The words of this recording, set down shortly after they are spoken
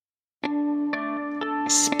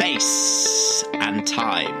Space and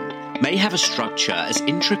time may have a structure as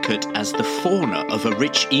intricate as the fauna of a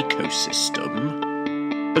rich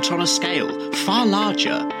ecosystem, but on a scale far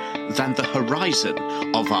larger than the horizon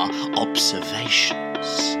of our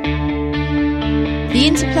observations. The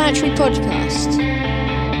Interplanetary Podcast.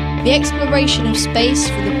 The exploration of space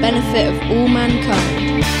for the benefit of all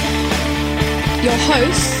mankind. Your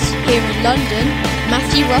hosts here in London,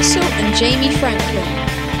 Matthew Russell and Jamie Franklin.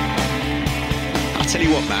 I'll tell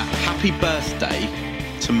you what, Matt, happy birthday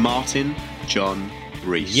to Martin John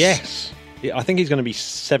Rees. Yes. I think he's going to be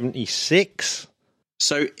 76.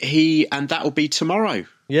 So and that will be tomorrow.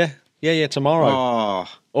 Yeah, tomorrow. Oh,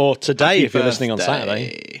 or today happy if you're listening on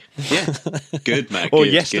birthday. Saturday. Yeah, good, Matt. Or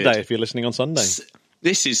good, yesterday good. if you're listening on Sunday.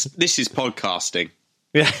 This is podcasting.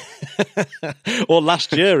 Yeah. Or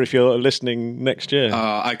last year if you're listening next year.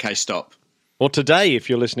 Okay, stop. Or today if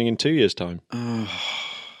you're listening in 2 years' time.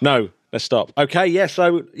 No, let's stop. Okay,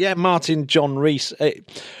 Martin John Rees.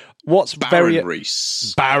 What's Baron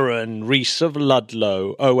Rees. Baron Rees of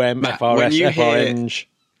Ludlow. OM, Matt, FRS, FRNG.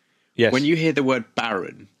 Yes. When you hear the word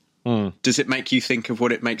Baron, does it make you think of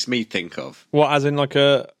what it makes me think of? What, as in like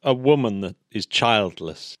a woman that is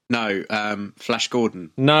childless? No, Flash Gordon.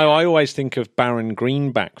 No, I always think of Baron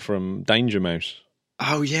Greenback from Danger Mouse.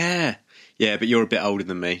 Oh, yeah. Yeah, but you're a bit older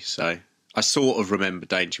than me, so I sort of remember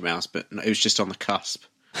Danger Mouse, but it was just on the cusp.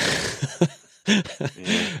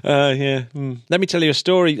 Yeah. Let me tell you a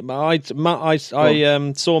story. I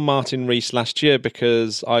saw Martin Rees last year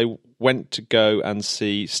because I went to go and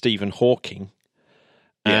see Stephen Hawking.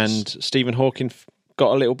 Yes. And Stephen Hawking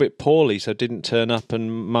got a little bit poorly, so didn't turn up,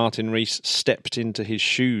 and Martin Rees stepped into his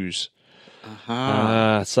shoes.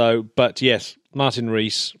 But yes, Martin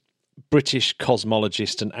Rees, British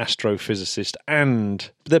cosmologist and astrophysicist, and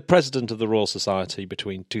the president of the Royal Society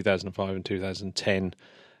between 2005 and 2010,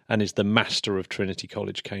 and is the master of Trinity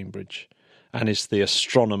College, Cambridge, and is the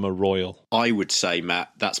astronomer royal. I would say,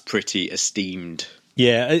 Matt, that's pretty esteemed.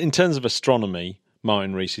 Yeah, in terms of astronomy,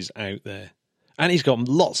 Martin Rees is out there. And he's got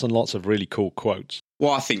lots and lots of really cool quotes.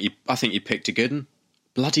 Well, I think you picked a good one.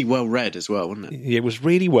 Bloody well read as well, wasn't it? Yeah, it was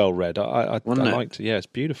really well read. I liked it. Yeah, it's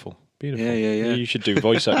beautiful. Beautiful. Yeah. You should do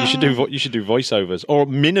voiceovers. You should do voiceovers, or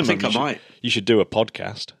minimum. I think I might. You should do a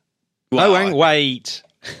podcast. Well, wait.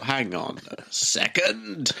 Hang on a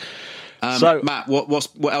second. So, Matt,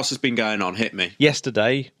 what else has been going on? Hit me.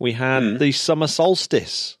 Yesterday we had the summer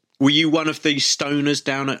solstice. Were you one of the stoners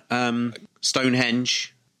down at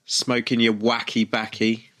Stonehenge, smoking your wacky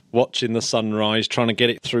backy? Watching the sunrise, trying to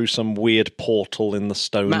get it through some weird portal in the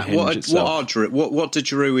Stonehenge Matt, itself. What do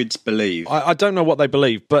Druids believe? I don't know what they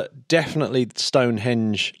believe, but definitely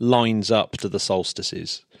Stonehenge lines up to the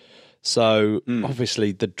solstices. So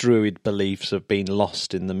obviously the Druid beliefs have been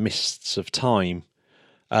lost in the mists of time,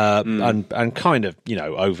 and kind of,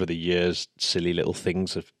 over the years, silly little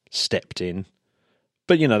things have stepped in.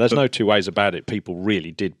 But, there's no two ways about it. People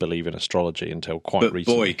really did believe in astrology until quite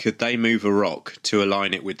recently. Boy, could they move a rock to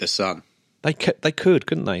align it with the sun? They could,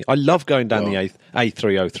 couldn't they? I love going down the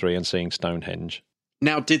A303 and seeing Stonehenge.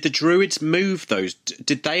 Now, did the Druids move those?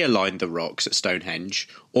 Did they align the rocks at Stonehenge?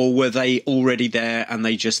 Or were they already there and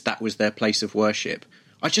that was their place of worship?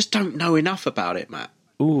 I just don't know enough about it, Matt.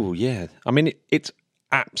 Ooh, yeah. I mean, it's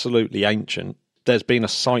absolutely ancient. There's been a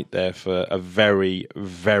site there for a very,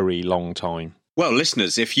 very long time. Well,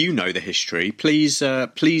 listeners, if you know the history, please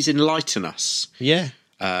enlighten us. Yeah.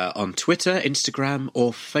 On Twitter, Instagram,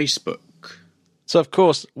 or Facebook. So, of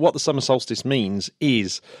course, what the summer solstice means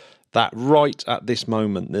is that right at this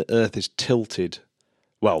moment, the Earth is tilted.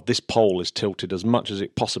 Well, this pole is tilted as much as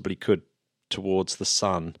it possibly could towards the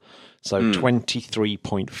sun. So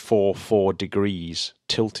 23.44 degrees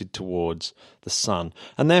tilted towards the sun.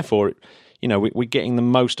 And therefore, we're getting the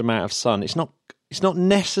most amount of sun. It's not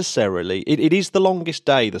necessarily... It is the longest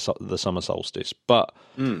day, the summer solstice, but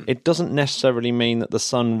it doesn't necessarily mean that the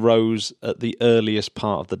sun rose at the earliest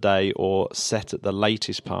part of the day or set at the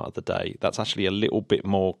latest part of the day. That's actually a little bit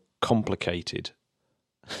more complicated.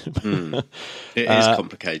 It is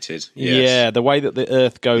complicated. Yes. Yeah, the way that the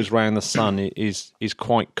Earth goes round the sun is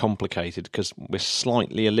quite complicated because we're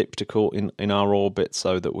slightly elliptical in our orbit,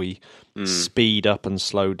 so that we speed up and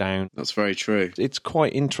slow down. That's very true. It's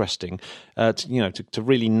quite interesting. To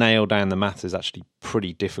really nail down the maths is actually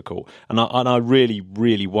pretty difficult, and I really,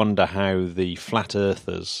 really wonder how the flat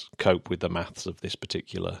earthers cope with the maths of this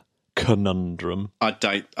particular conundrum. I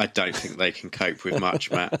don't think they can cope with much,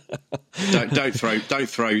 Matt. Don't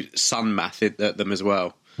throw sun math at them as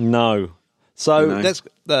well. No. So it's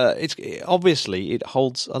obviously it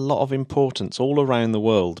holds a lot of importance all around the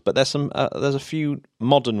world. But there's a few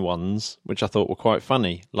modern ones which I thought were quite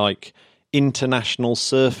funny. Like International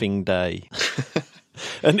Surfing Day,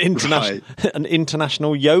 an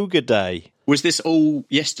International Yoga Day. Was this all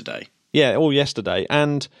yesterday? Yeah, all yesterday.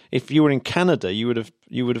 And if you were in Canada, you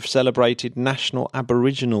would have celebrated National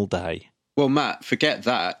Aboriginal Day. Well, Matt, forget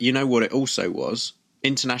that. You know what it also was?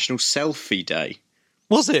 International Selfie Day.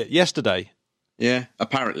 Was it yesterday? Yeah,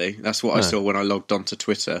 apparently. That's what I saw when I logged onto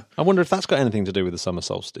Twitter. I wonder if that's got anything to do with the summer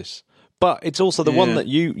solstice. But it's also the one that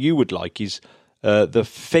you would like is the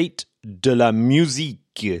Fête de la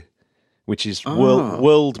Musique, which is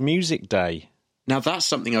World Music Day. Now that's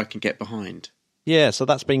something I can get behind. Yeah, so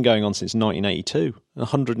that's been going on since 1982.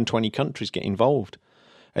 120 countries get involved.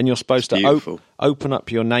 And you're supposed to open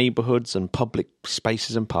up your neighbourhoods and public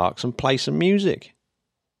spaces and parks and play some music.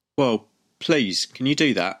 Well, please, can you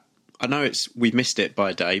do that? I know we've missed it by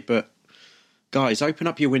a day, but guys, open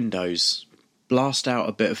up your windows, blast out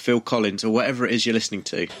a bit of Phil Collins or whatever it is you're listening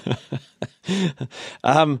to.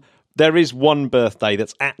 There is one birthday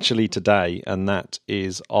that's actually today, and that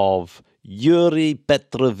is of Yuri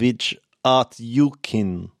Petrovich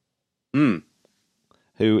Artyukhin,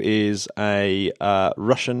 who is a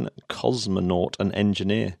Russian cosmonaut and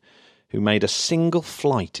engineer who made a single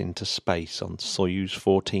flight into space on Soyuz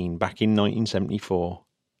 14 back in 1974.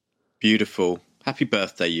 Beautiful. Happy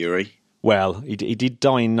birthday, Yuri. Well, he did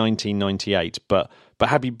die in 1998, but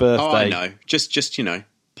happy birthday. Oh, I know. Just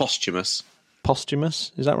posthumous.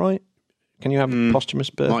 Posthumous? Is that right? Can you have a posthumous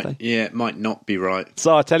birthday? It might not be right.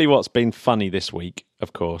 So I tell you what's been funny this week,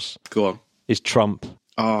 of course. Go on. Is Trump.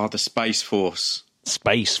 Oh, the Space Force.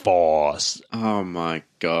 Space Force. Oh, my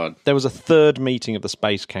God. There was a third meeting of the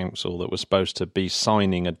Space Council that was supposed to be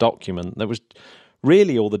signing a document that was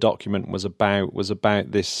really all the document was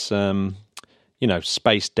about this,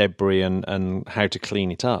 space debris and how to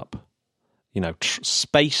clean it up.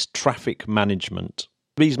 Space traffic management.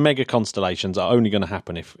 These mega constellations are only going to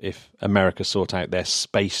happen if America sort out their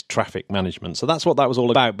space traffic management. So that's what that was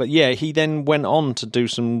all about. But yeah, he then went on to do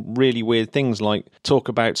some really weird things like talk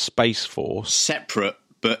about Space Force. Separate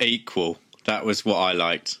but equal. That was what I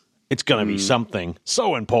liked. It's going to be something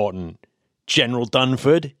so important. General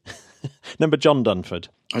Dunford. Remember John Dunford?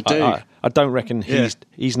 I do. I don't reckon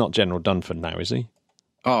he's not General Dunford now, is he?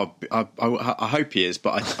 Oh, I hope he is,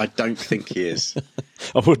 but I don't think he is.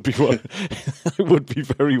 I would be worried. I would be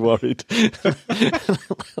very worried.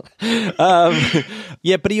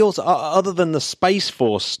 But he also, other than the Space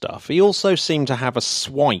Force stuff, he also seemed to have a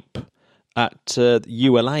swipe at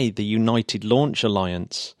ULA, the United Launch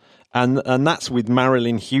Alliance, and that's with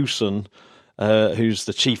Marilyn Hewson, who's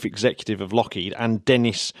the chief executive of Lockheed, and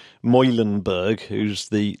Dennis Muilenburg, who's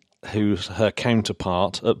her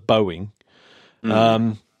counterpart at Boeing.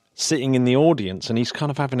 Sitting in the audience, and he's kind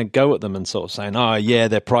of having a go at them and sort of saying,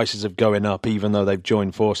 their prices are going up even though they've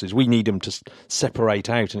joined forces. We need them to separate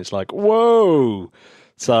out. And it's like, whoa.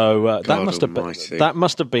 So that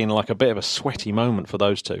must have been like a bit of a sweaty moment for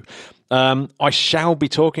those two. I shall be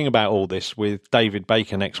talking about all this with David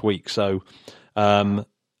Baker next week. So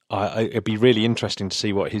it'd be really interesting to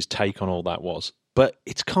see what his take on all that was. But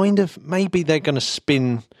it's kind of, maybe they're going to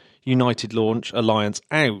spin United Launch Alliance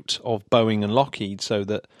out of Boeing and Lockheed so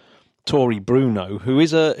that Tory Bruno, who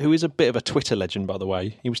is a bit of a Twitter legend, by the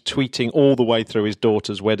way, he was tweeting all the way through his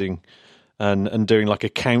daughter's wedding and doing like a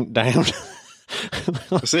countdown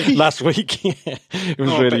last week. Yeah, it was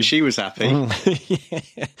really. I bet she was happy.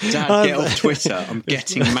 Dad, get off Twitter. I'm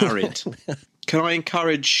getting married. Can I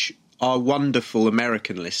encourage our wonderful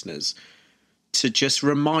American listeners to just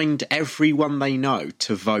remind everyone they know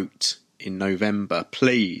to vote in November,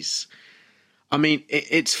 please? I mean,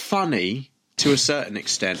 it's funny to a certain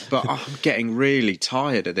extent, but I'm getting really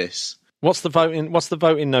tired of this. What's the vote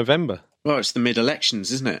in November? Well, it's the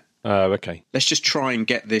mid-elections, isn't it? Oh, okay. Let's just try and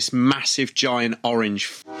get this massive, giant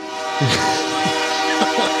orange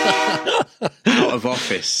out of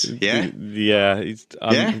office. Yeah? Yeah.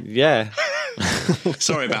 Yeah.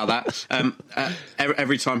 Sorry about that.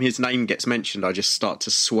 Every time his name gets mentioned, I just start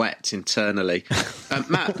to sweat internally.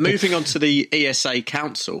 Matt, moving on to the ESA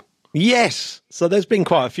Council. Yes. So there's been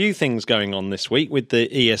quite a few things going on this week with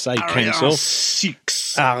the ESA Council.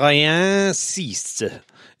 Ariane 6.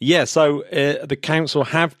 Yeah, so the Council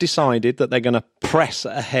have decided that they're going to press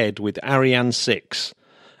ahead with Ariane 6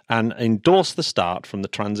 and endorse the start from the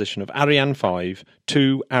transition of Ariane 5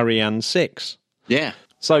 to Ariane 6. Yeah.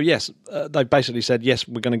 So, yes, they basically said, yes,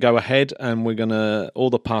 we're going to go ahead and we're going to, all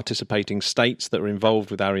the participating states that are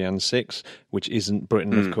involved with Ariane 6, which isn't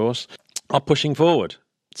Britain, of course, are pushing forward.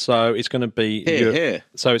 So it's going to be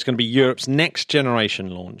So it's going to be Europe's next generation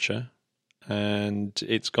launcher, and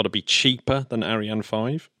it's got to be cheaper than Ariane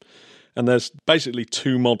 5. And there's basically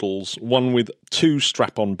two models, one with 2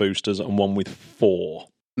 strap-on boosters and one with 4.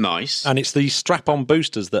 Nice. And it's these strap-on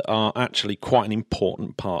boosters that are actually quite an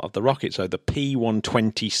important part of the rocket. So the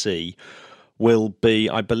P120C will be,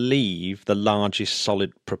 I believe, the largest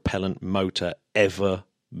solid propellant motor ever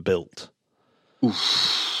built. Oof.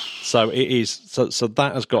 So it is. So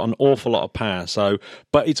that has got an awful lot of power.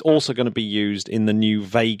 But it's also going to be used in the new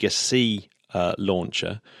Vega C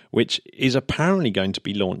launcher, which is apparently going to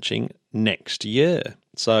be launching next year.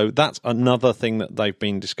 So that's another thing that they've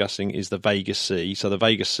been discussing is the Vega C. So the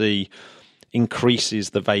Vega C increases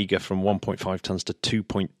the Vega from 1.5 tons to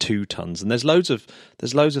 2.2 tons, and there's loads of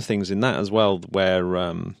things in that as well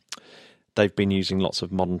where they've been using lots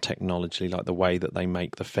of modern technology, like the way that they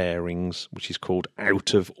make the fairings, which is called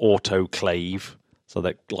out of autoclave. So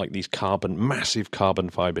they're like these massive carbon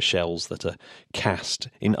fibre shells that are cast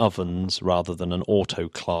in ovens rather than an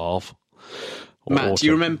autoclave. Matt, do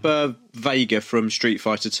you remember Vega from Street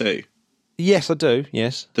Fighter 2? Yes, I do,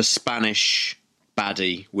 yes. The Spanish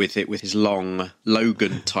baddie with his long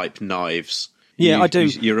Logan-type knives. Yeah, I do.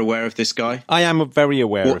 You're aware of this guy? I am very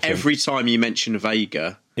aware of him. Every time you mention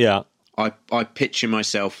Vega... Yeah. I picture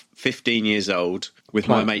myself 15 years old with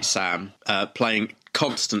my mate Sam playing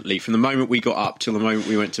constantly from the moment we got up till the moment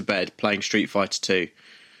we went to bed playing Street Fighter 2.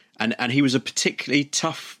 And he was a particularly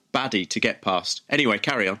tough baddie to get past. Anyway,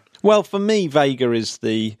 carry on. Well, for me, Vega is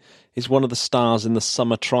one of the stars in the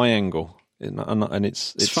summer triangle. And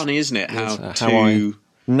it's funny, isn't it? How I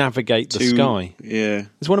navigate the sky. Yeah.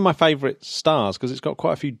 It's one of my favourite stars because it's got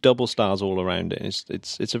quite a few double stars all around it.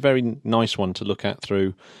 It's a very nice one to look at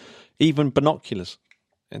through even binoculars.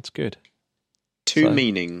 It's good. Two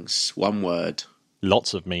meanings, one word.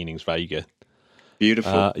 Lots of meanings, Vega.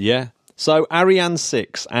 Beautiful. Yeah. So Ariane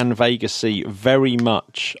 6 and Vega C very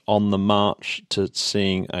much on the march to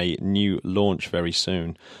seeing a new launch very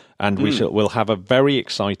soon. And we'll have a very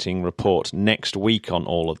exciting report next week on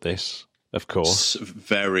all of this, of course. It's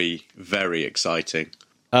very, very exciting.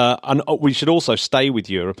 And we should also stay with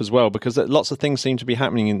Europe as well, because lots of things seem to be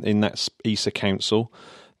happening in that ESA Council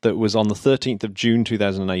that was on the 13th of June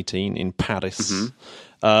 2018 in Paris.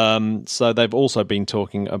 Mm-hmm. So they've also been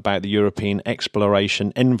talking about the European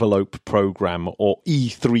Exploration Envelope Programme, or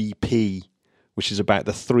E3P, which is about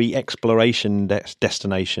the 3 exploration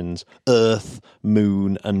destinations, Earth,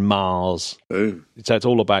 Moon and Mars. Ooh. So it's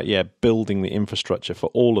all about, building the infrastructure for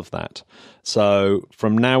all of that. So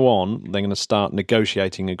from now on, they're going to start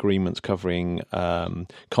negotiating agreements covering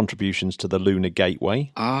contributions to the Lunar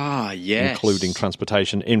Gateway. Ah, yes. Including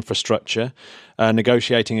transportation infrastructure.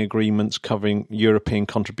 Negotiating agreements covering European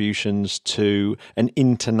contributions to an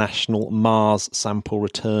international Mars sample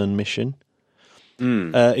return mission.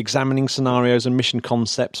 Examining scenarios and mission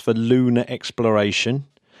concepts for lunar exploration,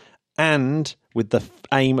 and with the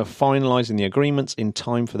aim of finalising the agreements in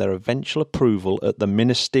time for their eventual approval at the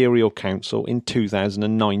Ministerial Council in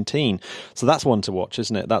 2019. So that's one to watch,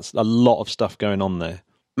 isn't it? That's a lot of stuff going on there.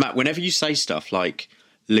 Matt, whenever you say stuff like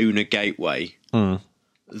Lunar Gateway,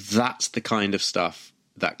 that's the kind of stuff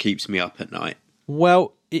that keeps me up at night.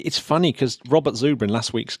 Well, it's funny because Robert Zubrin,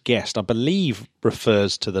 last week's guest, I believe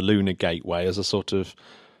refers to the Lunar Gateway as a sort of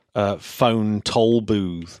phone toll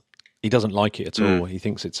booth. He doesn't like it at all. He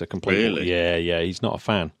thinks it's a complete... Really? Yeah, he's not a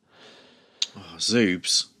fan. Oh,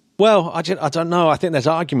 Zoobs. Well, I don't know. I think there's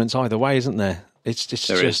arguments either way, isn't there? It's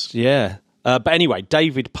just. Yeah. But anyway,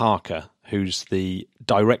 David Parker, who's the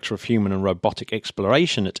Director of Human and Robotic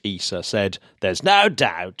Exploration at ESA, said, "There's no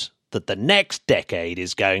doubt that the next decade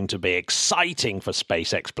is going to be exciting for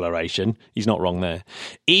space exploration." He's not wrong there.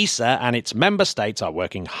 ESA and its member states are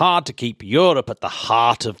working hard to keep Europe at the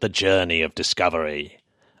heart of the journey of discovery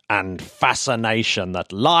and fascination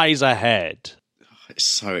that lies ahead. It's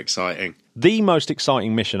so exciting. The most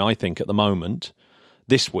exciting mission, I think, at the moment,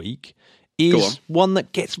 this week, is one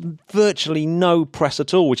that gets virtually no press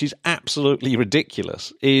at all, which is absolutely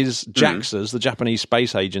ridiculous, is JAXA's, the Japanese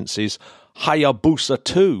Space Agency's, Hayabusa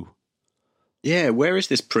 2. Yeah, where is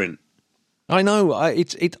this print? I know,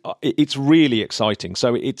 it's really exciting.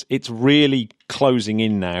 So it's really closing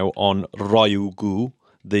in now on Ryugu,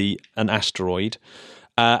 an asteroid,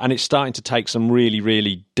 and it's starting to take some really,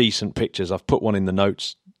 really decent pictures. I've put one in the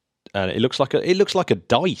notes, and it looks like a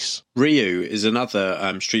dice. Ryu is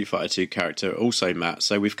another Street Fighter 2 character, also Matt.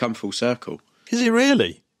 So we've come full circle. Is it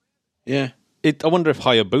really? Yeah. I wonder if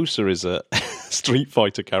Hayabusa is a Street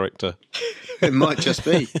Fighter character. It might just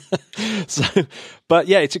be. But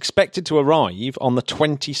yeah, it's expected to arrive on the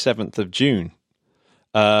 27th of June.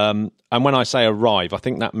 And when I say arrive, I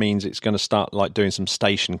think that means it's going to start like doing some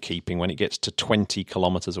station keeping when it gets to 20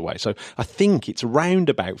 kilometres away. So I think it's around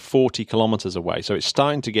about 40 kilometres away. So it's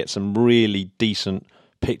starting to get some really decent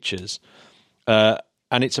pictures. And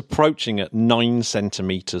it's approaching at 9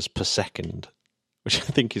 centimetres per second, which I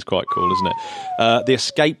think is quite cool, isn't it? The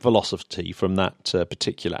escape velocity from that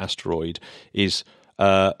particular asteroid is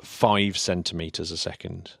 5 centimetres a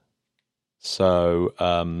second. So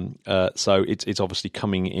it's obviously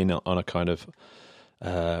coming in on a kind of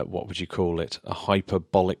what would you call it? A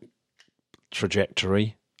hyperbolic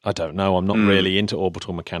trajectory. I don't know. I'm not really into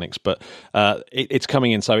orbital mechanics, but it's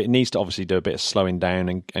coming in. So it needs to obviously do a bit of slowing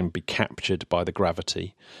down and be captured by the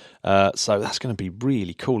gravity. So that's going to be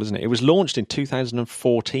really cool, isn't it? It was launched in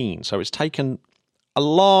 2014, so it's taken a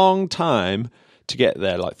long time to get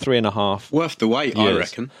there, like 3.5 worth the wait, years. I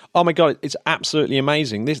reckon. Oh my god, it's absolutely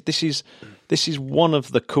amazing. This is one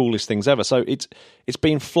of the coolest things ever. So it's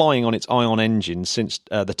been flying on its ion engine since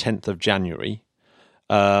the 10th of January,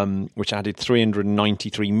 which added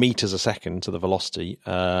 393 meters a second to the velocity.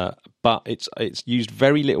 But it's used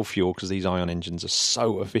very little fuel because these ion engines are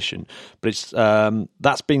so efficient. But it's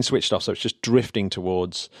that's been switched off, so it's just drifting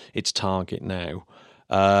towards its target now.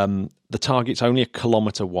 The target's only 1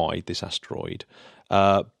 kilometre wide, this asteroid.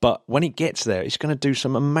 But when it gets there, it's going to do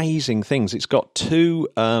some amazing things. It's got 2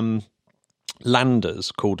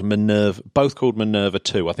 landers called Minerva, both called Minerva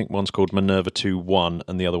 2. I think one's called Minerva 2-1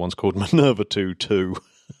 and the other one's called Minerva 2-2.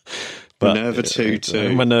 Minerva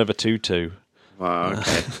 2-2. Minerva 2-2. Wow,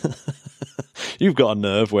 okay. You've got a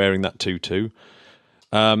nerve wearing that 2-2.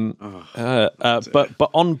 But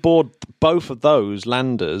on board both of those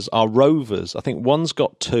landers are rovers. I think one's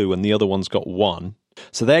got 2 and the other one's got 1.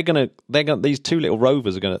 So they're gonna these 3 little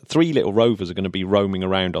rovers are gonna be roaming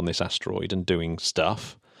around on this asteroid and doing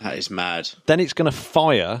stuff. That is mad. Then it's going to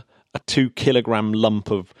fire a 2 kilogram lump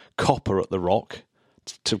of copper at the rock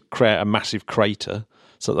to create a massive crater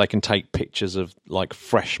so that they can take pictures of like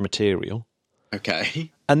fresh material.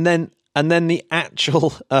 Okay. And then the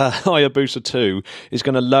actual Hayabusa 2 is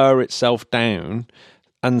going to lower itself down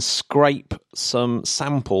and scrape some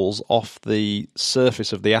samples off the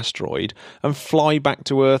surface of the asteroid and fly back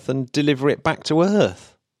to Earth and deliver it back to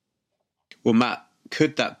Earth. Well, Matt,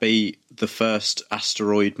 could that be the first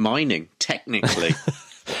asteroid mining, technically?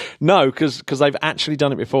 No, because they've actually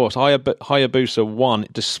done it before. So Hayabusa 1,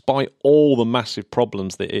 despite all the massive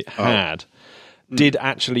problems that it had, did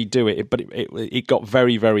actually do it, but it got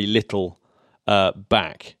very, very little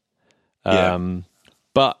back.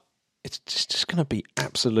 But it's just going to be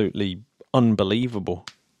absolutely unbelievable,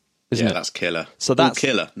 isn't it? That's killer. So that's all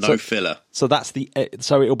killer, no filler. So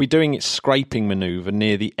so it'll be doing its scraping manoeuvre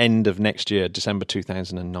near the end of next year, December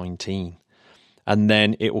 2019, and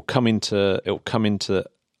then it will come into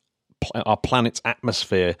our planet's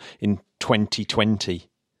atmosphere in 2020,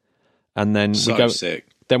 and then sick.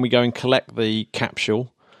 Then we go and collect the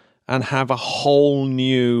capsule and have a whole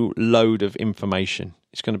new load of information.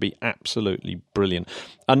 It's going to be absolutely brilliant.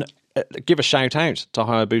 And give a shout out to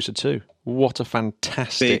Hayabusa 2. What a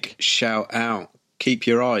fantastic... Big shout out. Keep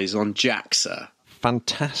your eyes on JAXA.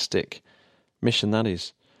 Fantastic mission that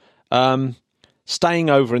is. Staying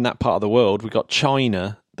over in that part of the world, we've got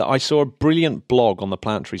China. That I saw a brilliant blog on the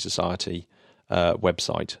Planetary Society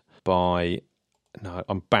website by... No,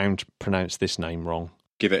 I'm bound to pronounce this name wrong.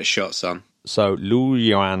 Give it a shot, son. So Lu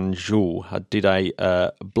Yuanzhu did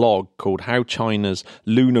a blog called How China's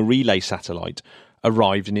Lunar Relay Satellite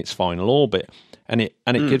Arrived in its Final Orbit. And it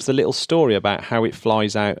gives a little story about how it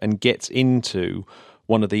flies out and gets into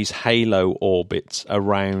one of these halo orbits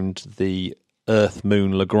around the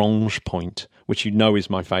Earth-Moon Lagrange point, which you know is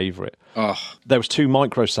my favourite. Oh. There was 2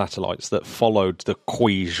 microsatellites that followed the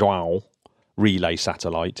Kuizhou relay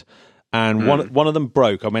satellite. And one of them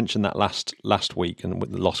broke. I mentioned that last week and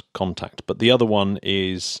lost contact. But the other one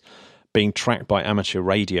is being tracked by amateur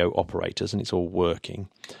radio operators, and it's all working.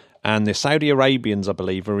 And the Saudi Arabians, I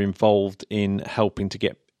believe, are involved in helping to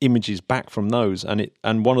get images back from those. And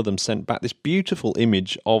one of them sent back this beautiful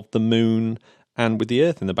image of the moon and with the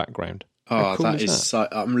Earth in the background. Oh, cool that is so,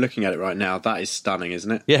 I'm looking at it right now. That is stunning,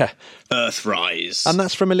 isn't it? Yeah. Earthrise. And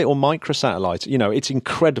that's from a little microsatellite. You know, it's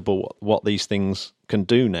incredible what these things can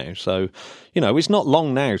do now. So, you know, it's not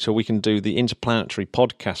long now till we can do the Interplanetary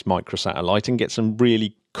Podcast microsatellite and get some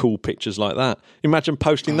really cool pictures like that. Imagine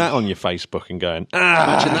posting that on your Facebook and going,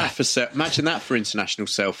 Imagine that for International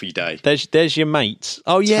Selfie Day. There's your mates.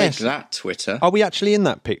 Oh, yes. Take that, Twitter. Are we actually in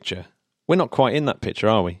that picture? We're not quite in that picture,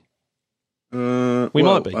 are we? We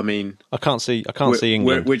might be. I mean, I can't see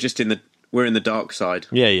England. We're just in the dark side.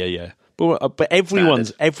 Yeah. But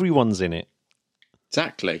everyone's in it.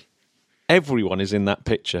 Exactly. Everyone is in that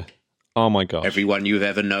picture. Oh, my gosh. Everyone you've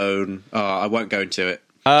ever known. Oh, I won't go into it.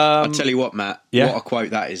 I'll tell you what, Matt. Yeah. What a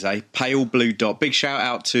quote that is, eh? Pale blue dot. Big shout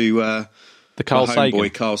out to the Carl Sagan.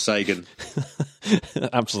 Homeboy Carl Sagan.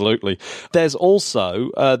 Absolutely. There's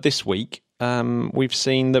also, this week, we've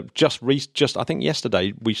seen that just I think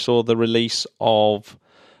yesterday, we saw the release of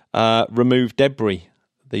Remove Debris,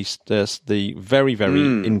 the very,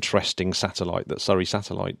 very interesting satellite that Surrey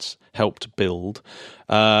Satellites helped build.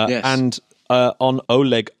 Yes. And on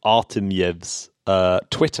Oleg Artemyev's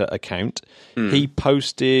Twitter account, he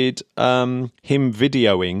posted him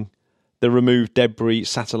videoing the Remove Debris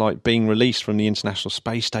satellite being released from the International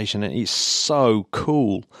Space Station, and it's so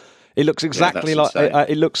cool. It looks exactly like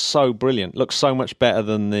it looks so brilliant. Looks so much better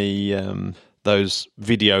than the those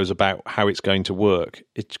videos about how it's going to work.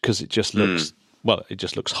 Because it just looks it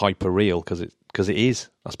just looks hyper real because it is,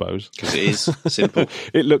 I suppose. Because it is simple.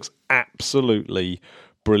 It looks absolutely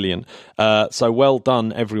brilliant. So well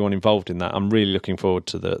done, everyone involved in that. I'm really looking forward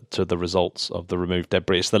to the results of the Remove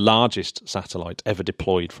Debris. It's the largest satellite ever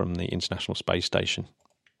deployed from the International Space Station.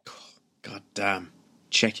 God damn.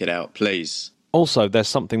 Check it out, please. Also, there's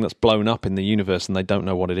something that's blown up in the universe and they don't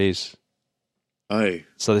know what it is. Oh.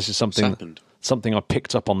 So this is something I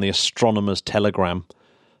picked up on the Astronomer's Telegram.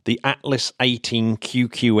 The Atlas 18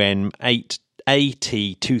 QQN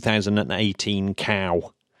 8AT 2018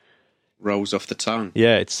 cow. Rolls off the tongue.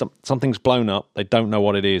 Yeah, it's something's blown up. They don't know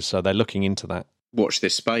what it is, so they're looking into that. Watch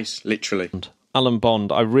this space, literally. Alan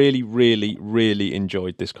Bond, I really, really, really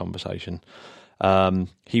enjoyed this conversation.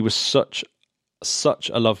 He was such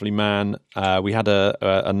a lovely man. We had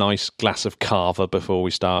a nice glass of Carver before we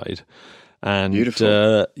started, and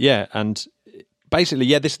beautiful. And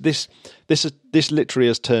basically, this literally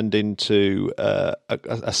has turned into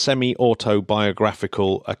a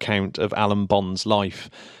semi-autobiographical account of Alan Bond's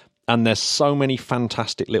life. And there's so many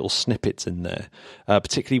fantastic little snippets in there,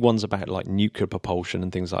 particularly ones about like nuclear propulsion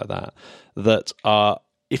and things like that. That are,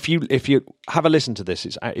 if you have a listen to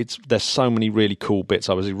this, there's so many really cool bits.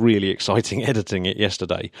 I was really exciting editing it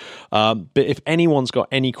yesterday. But if anyone's got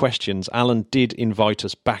any questions, Alan did invite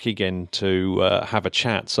us back again to have a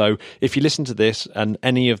chat. So if you listen to this and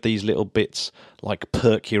any of these little bits like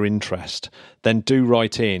perk your interest, then do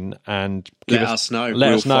write in and let us know.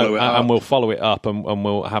 Let us know, and we'll follow it up, and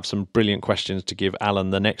we'll have some brilliant questions to give Alan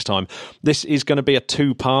the next time. This is going to be a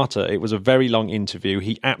two-parter. It was a very long interview.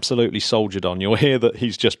 He absolutely soldiered on. You'll hear that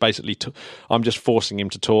he's just basically. I'm just forcing him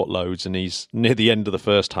to talk loads, and he's near the end of the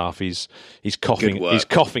first half. He's coughing. He's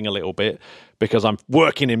coughing a little bit because I'm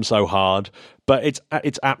working him so hard. But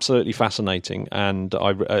it's absolutely fascinating, and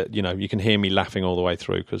you can hear me laughing all the way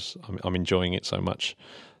through because I'm enjoying it so much.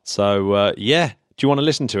 So do you want to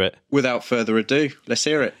listen to it? Without further ado, let's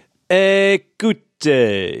hear it. Good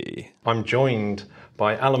day. I'm joined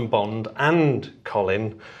by Alan Bond and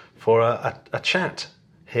Colin for a chat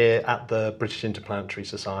here at the British Interplanetary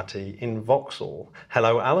Society in Vauxhall.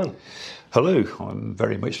 Hello, Alan. Hello, I'm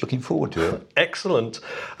very much looking forward to it. Excellent.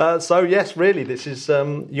 So yes, really, this is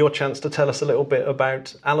your chance to tell us a little bit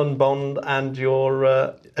about Alan Bond and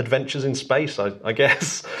your adventures in space, I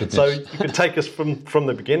guess. Goodness. So you can take us from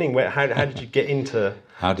the beginning. How did you get into...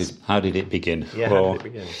 How did it begin? Yeah, how did it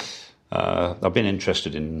begin? I've been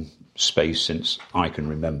interested in space since I can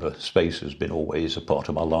remember. Space has been always a part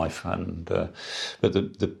of my life, and but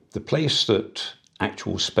the place that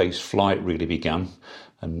actual space flight really began,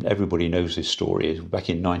 and everybody knows this story, is back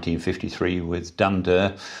in 1953 with Dan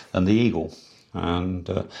Dare and the Eagle. And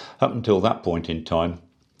up until that point in time,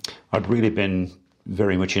 I'd really been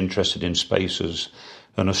very much interested in space as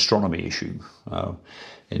an astronomy issue.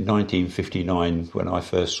 In 1959, when I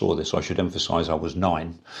first saw this, I should emphasise I was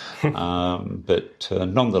 9. But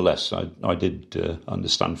nonetheless, I did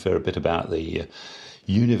understand a fair bit about the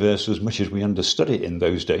universe as much as we understood it in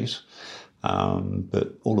those days.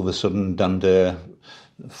 But all of a sudden, Dan Dare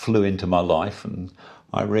flew into my life, and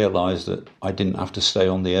I realised that I didn't have to stay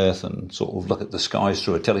on the Earth and sort of look at the skies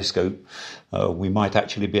through a telescope. We might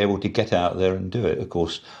actually be able to get out there and do it. Of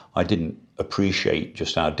course, I didn't appreciate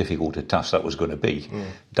just how difficult a task that was going to be.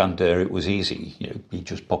 Dan Dare, it was easy. He'd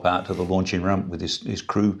just pop out to the launching ramp with his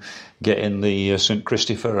crew, get in the St.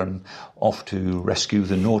 Christopher and off to rescue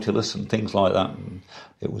the Nautilus and things like that. And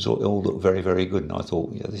it all looked very, very good. And I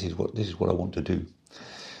thought, this is what I want to do.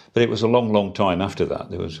 But it was a long, long time after that.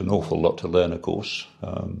 There was an awful lot to learn, of course.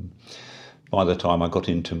 By the time I got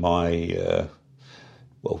into my,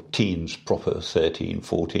 teens proper, 13,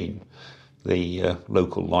 14, the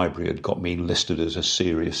local library had got me listed as a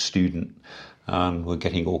serious student and were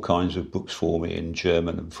getting all kinds of books for me in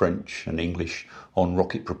German and French and English on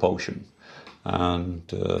rocket propulsion.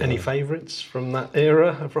 And any favourites from that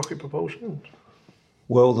era of rocket propulsion?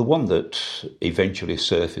 Well, the one that eventually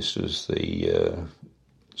surfaced as the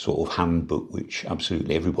sort of handbook, which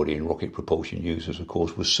absolutely everybody in rocket propulsion uses, of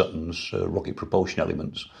course, was Sutton's rocket propulsion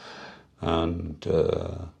elements. And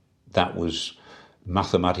that was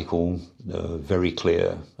mathematical, very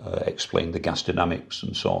clear, explained the gas dynamics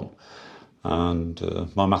and so on.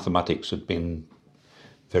 And my mathematics had been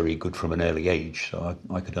very good from an early age, so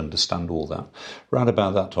I could understand all that. Round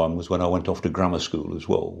about that time was when I went off to grammar school as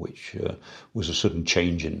well, which was a sudden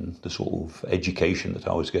change in the sort of education that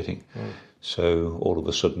I was getting. So all of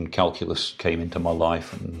a sudden calculus came into my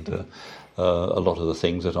life, and a lot of the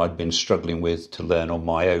things that I'd been struggling with to learn on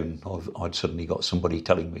my own, I'd suddenly got somebody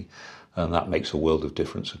telling me, and that makes a world of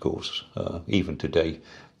difference, of course, even today.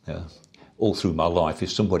 All through my life,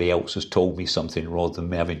 if somebody else has told me something rather than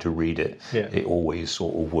me having to read it, it always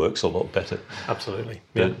sort of works a lot better. Absolutely.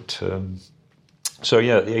 But, so,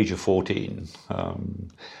 at the age of 14,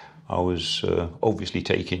 I was obviously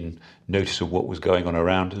taking notice of what was going on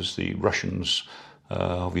around us. The Russians,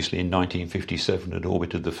 obviously in 1957, had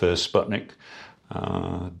orbited the first Sputnik,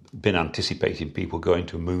 been anticipating people going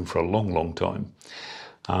to the moon for a long, long time.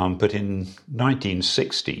 But in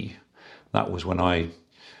 1960, that was when I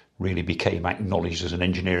really became acknowledged as an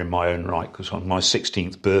engineer in my own right, because on my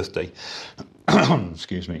 16th birthday,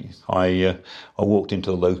 excuse me, I walked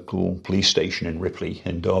into the local police station in Ripley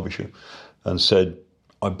in Derbyshire and said,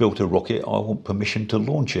 I built a rocket, I want permission to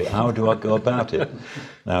launch it. How do I go about it?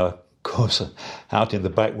 Now, of course, out in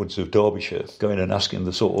the backwoods of Derbyshire, going and asking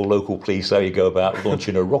the sort of local police how you go about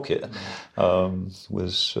launching a rocket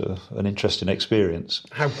was an interesting experience.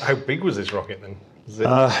 How big was this rocket then?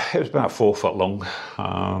 It was about 4 foot long,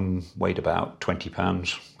 weighed about 20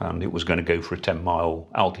 pounds, and it was going to go for a 10-mile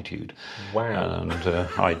altitude. Wow. And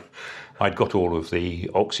I'd got all of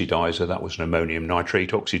the oxidizer, that was an ammonium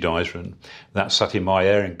nitrate oxidizer, and that sat in my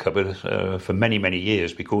airing cupboard for many, many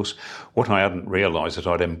years, because what I hadn't realised that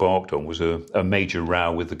I'd embarked on was a major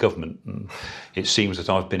row with the government. And it seems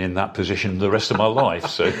that I've been in that position the rest of my life,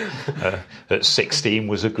 so at 16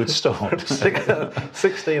 was a good start.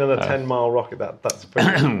 16 on a 10-mile rocket, that's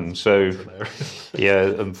pretty So,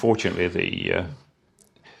 unfortunately,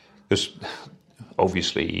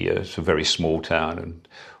 obviously it's a very small town, and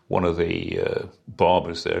one of the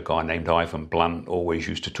barbers there, a guy named Ivan Blant, always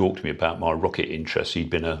used to talk to me about my rocket interests. He'd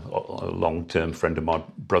been a long-term friend of my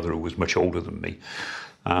brother, who was much older than me.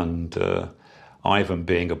 And Ivan,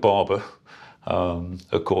 being a barber,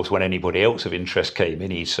 of course, when anybody else of interest came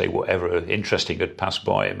in, he'd say whatever interesting had passed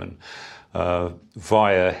by him. And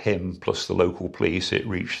via him, plus the local police, it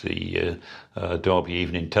reached the Derby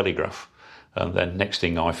Evening Telegraph. And then next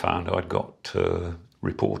thing I found, I'd got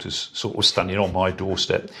reporters sort of standing on my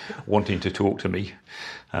doorstep wanting to talk to me,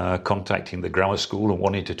 contacting the grammar school and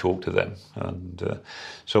wanting to talk to them. And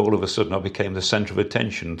so all of a sudden I became the centre of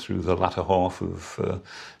attention through the latter half of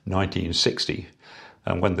 1960.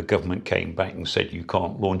 And when the government came back and said, you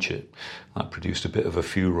can't launch it, that produced a bit of a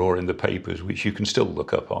furore in the papers, which you can still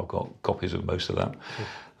look up. I've got copies of most of that.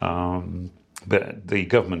 But the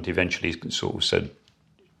government eventually sort of said,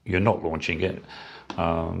 you're not launching it.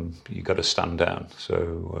 You've got to stand down.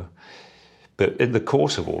 So, but in the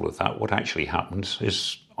course of all of that, what actually happened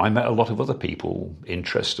is I met a lot of other people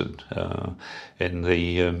interested in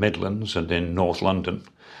the Midlands and in North London.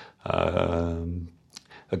 A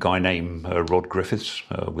guy named Rod Griffiths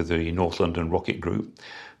with the North London Rocket Group,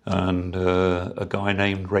 and a guy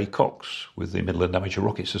named Ray Cox with the Midland Amateur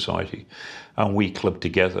Rocket Society. And we clubbed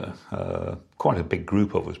together, quite a big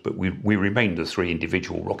group of us, but we remained the 3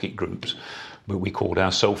 individual rocket groups, but we called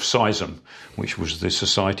ourselves SISM, which was the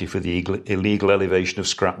Society for the Illegal Elevation of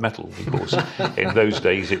Scrap Metal, because in those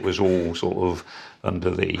days it was all sort of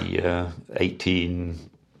under the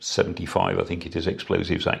 1875, I think it is,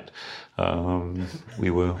 Explosives Act.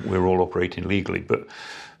 We were all operating legally, but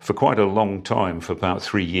for quite a long time, for about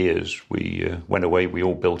 3 years, we went away. We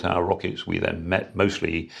all built our rockets. We then met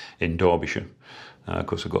mostly in Derbyshire. Of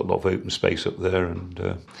course, I've got a lot of open space up there,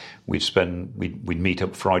 and we'd meet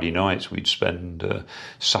up Friday nights. We'd spend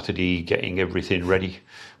Saturday getting everything ready,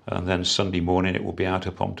 and then Sunday morning it would be out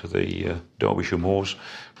up onto the Derbyshire moors,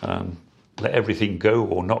 let everything go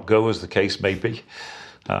or not go, as the case may be.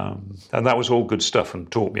 And that was all good stuff, and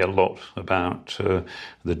taught me a lot about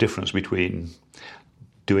the difference between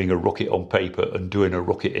doing a rocket on paper and doing a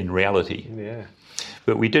rocket in reality. Yeah.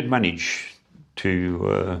 But we did manage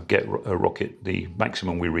to get a rocket. The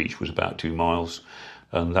maximum we reached was about 2 miles,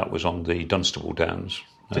 and that was on the Dunstable Downs.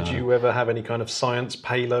 Did you ever have any kind of science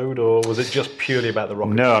payload, or was it just purely about the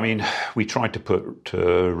rocket? No, I mean, we tried to put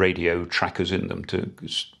radio trackers in them to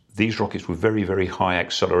these rockets were very, very high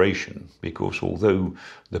acceleration because although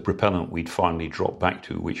the propellant we'd finally dropped back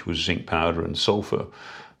to, which was zinc powder and sulfur,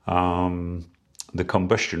 the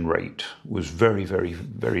combustion rate was very, very,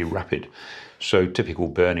 very rapid. So typical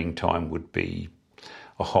burning time would be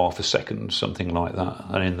a half a second, something like that.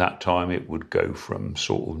 And in that time, it would go from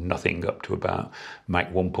sort of nothing up to about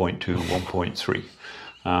Mach 1.2, 1.3.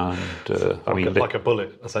 And like a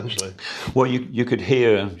bullet, essentially. Well, you could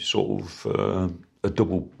hear sort of a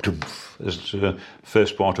double doomph. As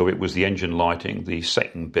first part of it was the engine lighting. The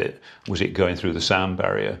second bit was it going through the sound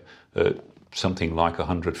barrier at something like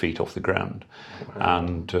 100 feet off the ground.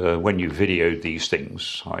 And when you videoed these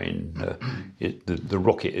things, the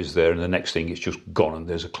rocket is there, and the next thing it's just gone, and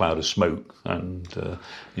there's a cloud of smoke, and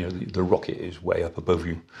the rocket is way up above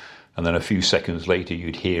you. And then a few seconds later,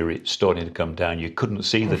 you'd hear it starting to come down. You couldn't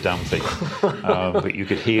see the damn thing, but you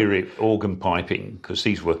could hear it organ piping, because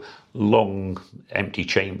these were long, empty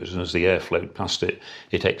chambers, and as the air flowed past it,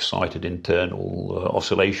 it excited internal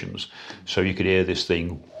oscillations. So you could hear this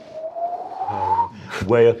thing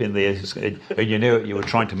way up in the air, and you knew it. You were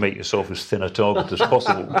trying to make yourself as thin a target as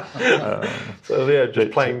possible.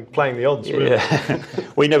 Playing the odds, really. Yeah.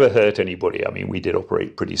 We never hurt anybody. I mean, we did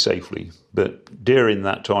operate pretty safely. But during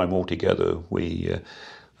that time altogether, we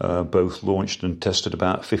both launched and tested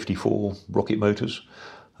about 54 rocket motors,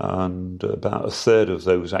 and about a third of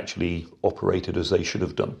those actually operated as they should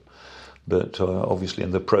have done. But obviously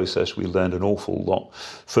in the process, we learned an awful lot.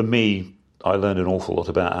 For me, I learned an awful lot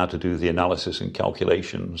about how to do the analysis and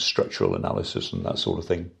calculations, structural analysis and that sort of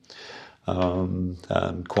thing,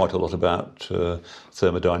 and quite a lot about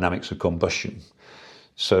thermodynamics of combustion.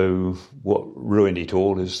 So what ruined it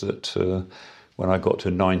all is that when I got to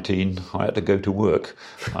 19, I had to go to work.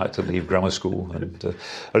 I had to leave grammar school, and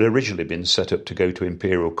I'd originally been set up to go to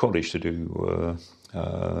Imperial College to do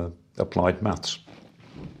applied maths.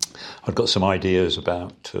 I'd got some ideas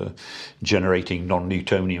about generating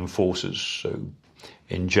non-Newtonian forces. So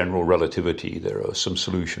in general relativity, there are some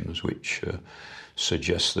solutions which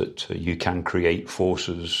suggest that you can create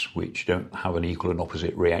forces which don't have an equal and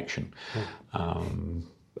opposite reaction. And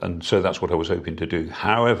so that's what I was hoping to do.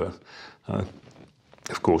 However,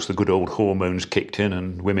 of course, the good old hormones kicked in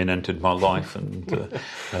and women entered my life, and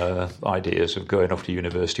ideas of going off to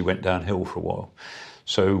university went downhill for a while.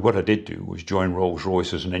 So what I did do was join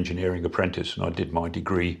Rolls-Royce as an engineering apprentice, and I did my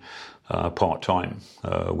degree part-time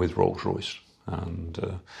with Rolls-Royce.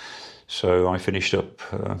 And so I finished up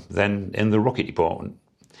then in the rocket department,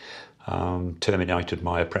 terminated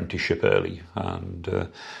my apprenticeship early, and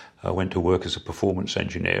I went to work as a performance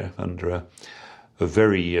engineer under a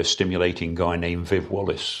very stimulating guy named Viv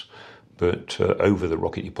Wallace. But over the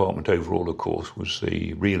rocket department overall, of course, was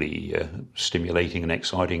the really stimulating and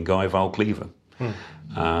exciting guy, Val Cleaver.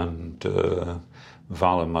 And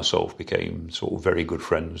Val and myself became sort of very good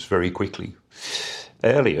friends very quickly.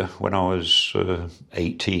 Earlier, when I was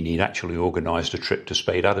 18, he'd actually organised a trip to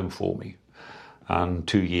Spade Adam for me. And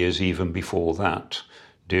 2 years even before that,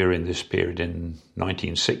 during this period in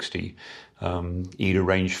 1960, he'd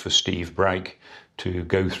arranged for Steve Bragg to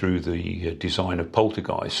go through the design of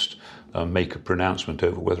Poltergeist and make a pronouncement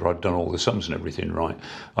over whether I'd done all the sums and everything right.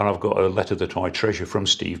 And I've got a letter that I treasure from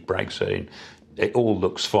Steve Bragg saying, it all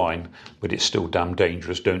looks fine, but it's still damn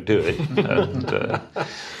dangerous, don't do it. And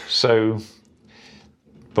so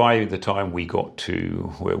by the time we got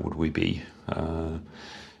to, where would we be,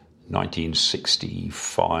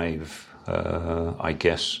 1965, I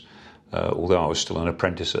guess, although I was still an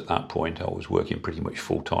apprentice at that point, I was working pretty much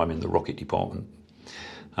full-time in the rocket department.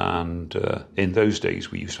 And in those days,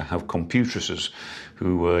 we used to have computeresses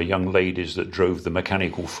who were young ladies that drove the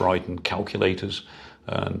mechanical frightened calculators,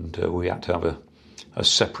 and we had to have a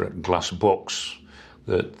separate glass box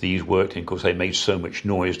that these worked in because they made so much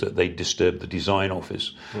noise that they disturbed the design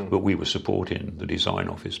office. But we were supporting the design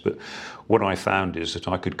office. But what I found is that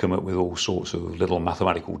I could come up with all sorts of little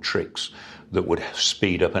mathematical tricks that would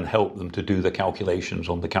speed up and help them to do the calculations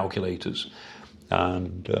on the calculators.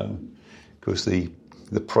 And because the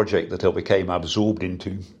project that I became absorbed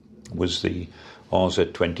into was the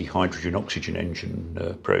RZ-20 hydrogen-oxygen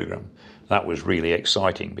engine program. That was really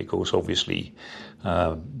exciting because obviously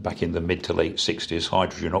back in the mid to late 60s,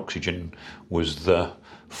 hydrogen-oxygen was the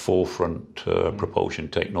forefront propulsion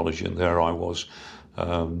technology, and there I was,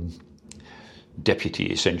 deputy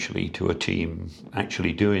essentially to a team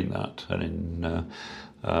actually doing that. And in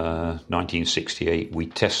 1968, we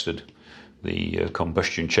tested the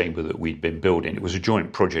combustion chamber that we'd been building. It was a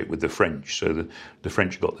joint project with the French, so the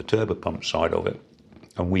French got the turbopump side of it,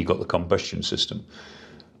 and we got the combustion system.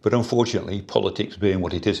 But unfortunately, politics being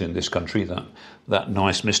what it is in this country, that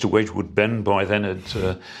nice Mr. Wedgwood Ben by then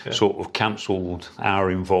had sort of cancelled our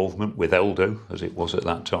involvement with ELDO, as it was at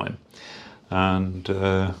that time. And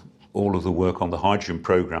all of the work on the hydrogen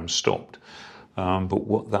programme stopped. But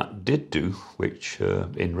what that did do, which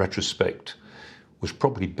in retrospect was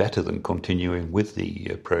probably better than continuing with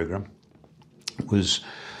the programme, was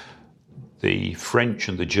the French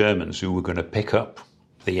and the Germans who were going to pick up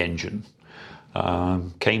the engine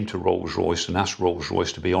came to Rolls-Royce and asked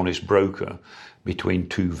Rolls-Royce to be honest broker between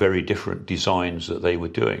two very different designs that they were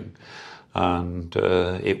doing. And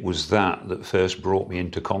it was that first brought me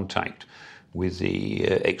into contact with the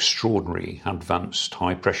extraordinary advanced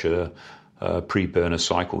high-pressure pre-burner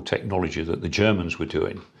cycle technology that the Germans were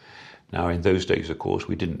doing. Now, in those days, of course,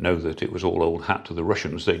 we didn't know that it was all old hat to the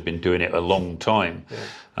Russians. They'd been doing it a long time,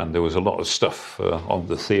 and there was a lot of stuff on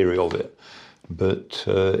the theory of it. But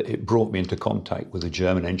it brought me into contact with the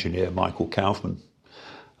German engineer, Michael Kaufmann.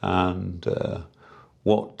 And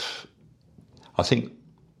what I think,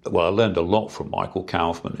 well, I learned a lot from Michael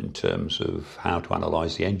Kaufmann in terms of how to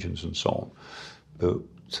analyse the engines and so on. But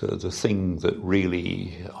the thing that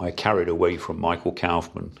really I carried away from Michael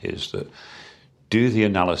Kaufmann is that do the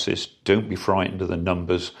analysis, don't be frightened of the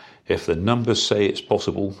numbers. If the numbers say it's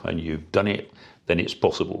possible and you've done it, then it's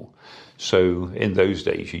possible. So in those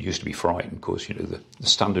days, you used to be frightened because, you know, the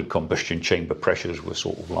standard combustion chamber pressures were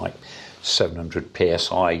sort of like 700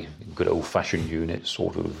 psi, good old-fashioned units,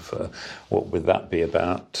 sort of, what would that be,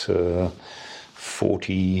 about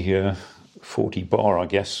 40 bar, I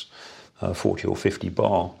guess, 40 or 50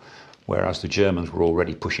 bar, whereas the Germans were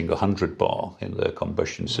already pushing 100 bar in their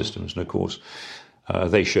combustion systems. And of course,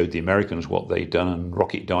 they showed the Americans what they'd done, and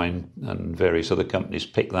Rocketdyne and various other companies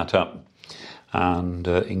picked that up and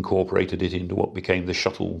incorporated it into what became the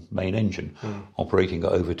shuttle main engine, operating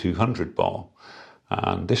at over 200 bar.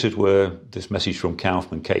 And this is where this message from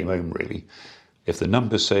Kaufmann came home, really. If the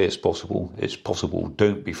numbers say it's possible, it's possible.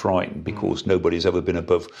 Don't be frightened, because nobody's ever been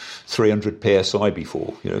above 300 psi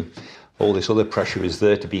before. You know, all this other pressure is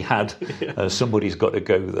there to be had. Somebody's got to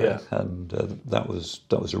go there, and that was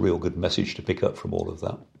a real good message to pick up from all of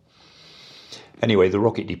that. Anyway, the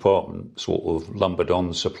rocket department sort of lumbered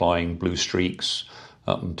on supplying Blue Streaks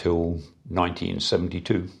up until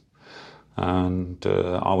 1972. And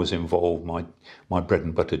I was involved. My bread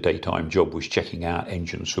and butter daytime job was checking out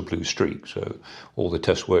engines for Blue Streak. So all the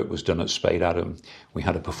test work was done at Spade Adam. We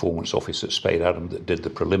had a performance office at Spade Adam that did the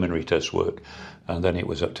preliminary test work. And then it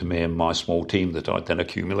was up to me and my small team that I'd then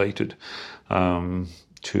accumulated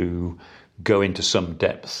to go into some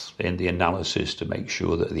depth in the analysis to make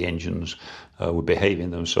sure that the engines were behaving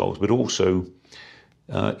themselves. But also,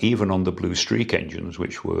 even on the Blue Streak engines,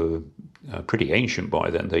 which were pretty ancient by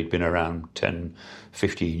then, they'd been around 10,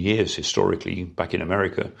 15 years historically back in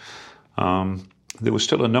America, there was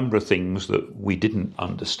still a number of things that we didn't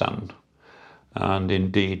understand. And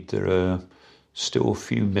indeed, there are still a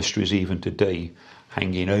few mysteries even today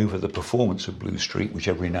hanging over the performance of Blue Streak, which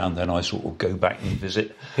every now and then I sort of go back and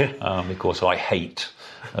visit, because I hate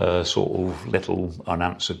sort of little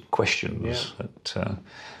unanswered questions. But,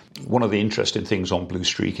 one of the interesting things on Blue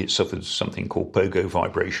Streak, it suffers something called pogo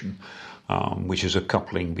vibration, which is a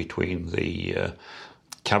coupling between the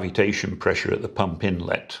cavitation pressure at the pump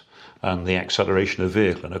inlet and the acceleration of the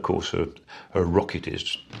vehicle. And of course, a rocket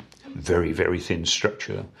is very, very thin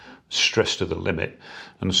structure, stressed to the limit,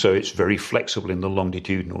 and so it's very flexible in the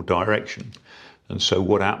longitudinal direction. And so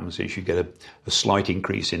what happens is you get a slight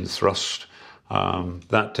increase in thrust.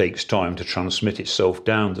 That takes time to transmit itself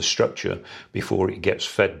down the structure before it gets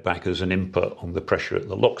fed back as an input on the pressure at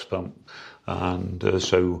the LOX pump. And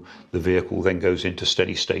so the vehicle then goes into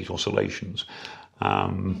steady state oscillations.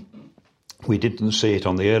 We didn't see it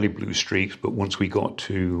on the early Blue Streaks, but once we got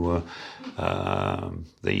to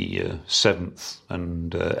the 7th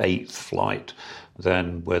and 8th flight,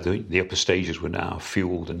 then where the upper stages were now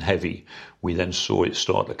fueled and heavy, we then saw it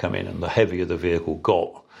start to come in, and the heavier the vehicle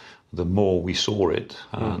got, the more we saw it,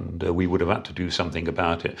 and we would have had to do something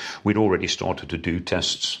about it. We'd already started to do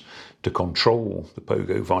tests to control the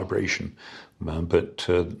pogo vibration, but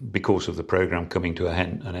because of the programme coming to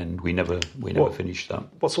an end, we never finished that.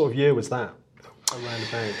 What sort of year was that, around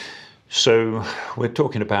about? So we're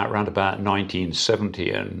talking about around about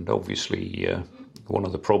 1970, and obviously one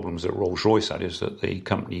of the problems that Rolls-Royce had is that the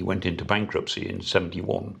company went into bankruptcy in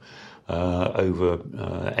 71 over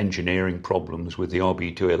engineering problems with the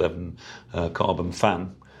RB211 carbon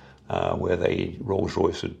fan, where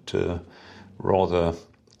Rolls-Royce had rather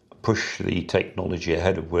pushed the technology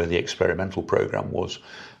ahead of where the experimental program was.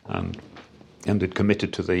 And and had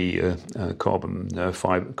committed to the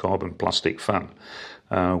carbon plastic fan,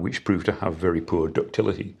 which proved to have very poor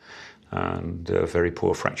ductility and very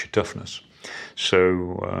poor fracture toughness.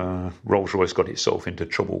 So Rolls-Royce got itself into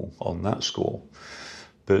trouble on that score.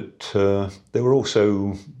 But there were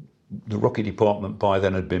also, the rocket department by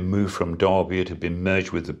then had been moved from Derby. It had been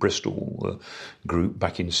merged with the Bristol group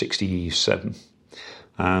back in 1967.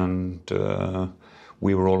 And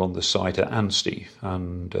we were all on the site at Anstey,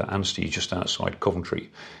 and Anstey just outside Coventry.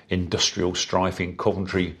 Industrial strife in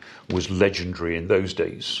Coventry was legendary in those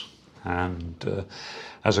days. And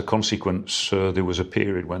as a consequence, there was a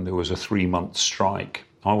period when there was a 3-month strike.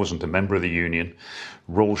 I wasn't a member of the union.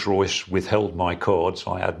 Rolls-Royce withheld my cards.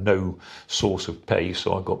 I had no source of pay,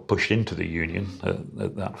 so I got pushed into the union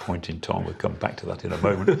at that point in time. We'll come back to that in a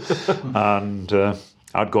moment. And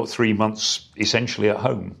I'd got 3 months essentially at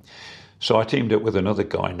home. So I teamed up with another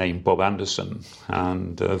guy named Bob Anderson.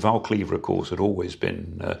 And Val Cleaver, of course, had always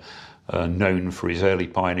been known for his early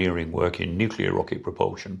pioneering work in nuclear rocket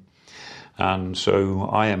propulsion. And so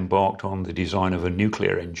I embarked on the design of a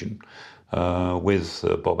nuclear engine with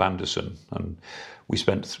Bob Anderson, and we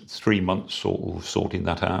spent 3 months sort of sorting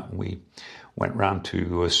that out. And we went round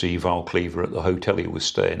to see Val Cleaver at the hotel he was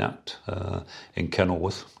staying at in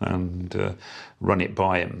Kenilworth and run it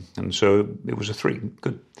by him. And so it was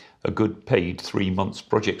a good paid 3 months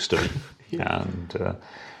project study. And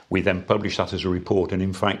we then published that as a report. And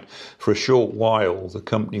in fact, for a short while, the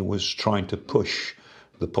company was trying to push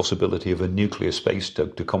the possibility of a nuclear space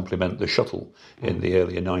tug to complement the shuttle in the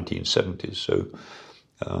earlier 1970s. So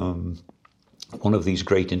one of these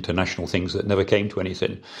great international things that never came to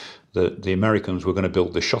anything, that the Americans were going to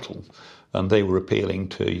build the shuttle, and they were appealing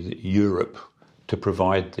to Europe to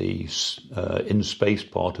provide the in-space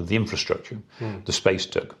part of the infrastructure, the space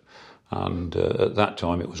tug. And at that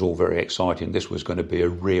time, it was all very exciting. This was going to be a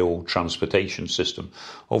real transportation system.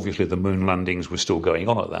 Obviously, the moon landings were still going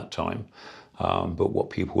on at that time. But what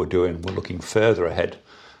people were doing were looking further ahead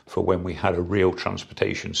for when we had a real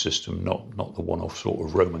transportation system, not the one-off sort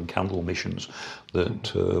of Roman candle missions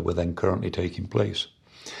that were then currently taking place.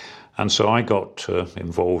 And so I got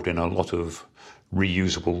involved in a lot of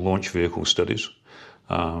reusable launch vehicle studies.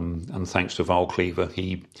 And thanks to Val Cleaver,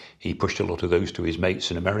 he pushed a lot of those to his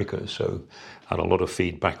mates in America. So had a lot of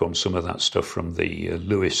feedback on some of that stuff from the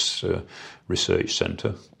Lewis Research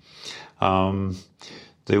Centre.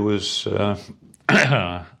 There was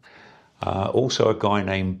also a guy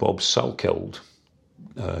named Bob Salkeld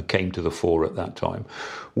came to the fore at that time.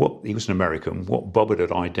 He was an American. What Bob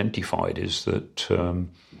had identified is that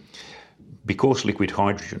because liquid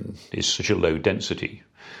hydrogen is such a low density,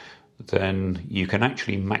 then you can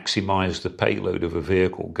actually maximize the payload of a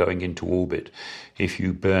vehicle going into orbit if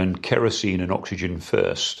you burn kerosene and oxygen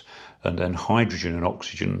first and then hydrogen and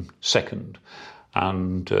oxygen second.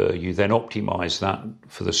 And you then optimize that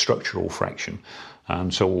for the structural fraction.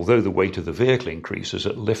 And so although the weight of the vehicle increases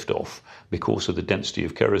at liftoff because of the density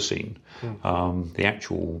of kerosene, the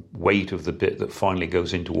actual weight of the bit that finally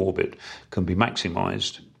goes into orbit can be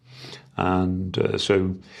maximized. And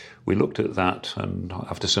so we looked at that, and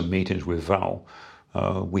after some meetings with Val,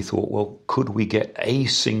 we thought, well, could we get a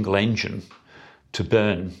single engine to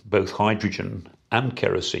burn both hydrogen and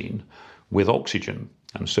kerosene with oxygen?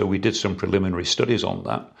 And so we did some preliminary studies on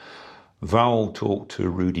that. Val talked to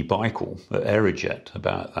Rudy Beichel at Aerojet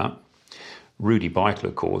about that. Rudy Beichel,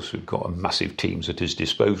 of course, had got a massive teams at his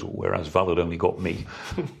disposal, whereas Val had only got me.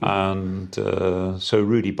 And so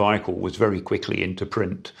Rudy Beichel was very quickly into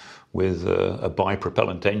print with a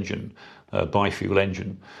bipropellant engine, a bi-fuel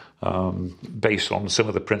engine, based on some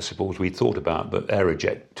of the principles we thought about, but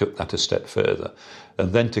Aerojet took that a step further.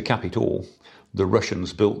 And then to cap it all, the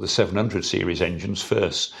Russians built the 700 series engines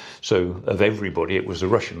first. So of everybody, it was the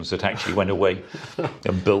Russians that actually went away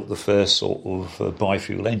and built the first sort of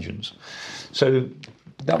bi-fuel engines. So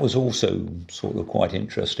that was also sort of quite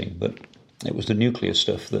interesting, but it was the nuclear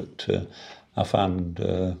stuff that I found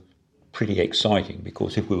pretty exciting,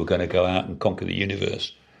 because if we were going to go out and conquer the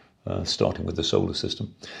universe, starting with the solar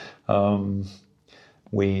system,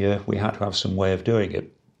 we had to have some way of doing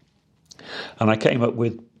it. And I came up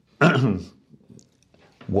with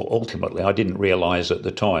what ultimately I didn't realise at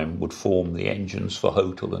the time would form the engines for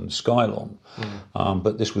Hotel and Skylon.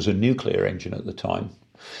 But this was a nuclear engine at the time.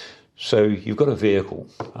 So you've got a vehicle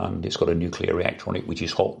and it's got a nuclear reactor on it, which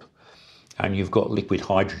is hot, and you've got liquid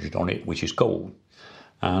hydrogen on it, which is cold.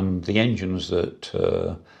 And the engines that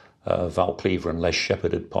Val Cleaver and Les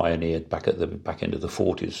Shepard had pioneered back at the back end of the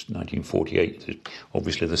 40s, 1948,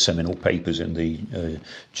 obviously the seminal papers in the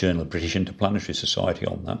Journal of British Interplanetary Society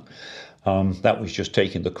on that. That was just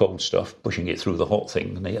taking the cold stuff, pushing it through the hot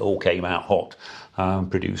thing, and it all came out hot,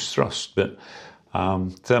 produced thrust. But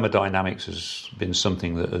thermodynamics has been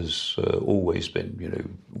something that has always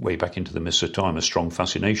been, way back into the mists of time, a strong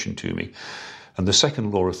fascination to me. And the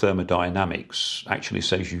second law of thermodynamics actually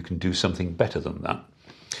says you can do something better than that.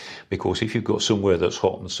 Because if you've got somewhere that's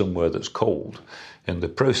hot and somewhere that's cold, in the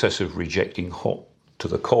process of rejecting hot to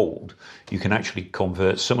the cold, you can actually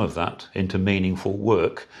convert some of that into meaningful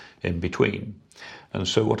work in between. And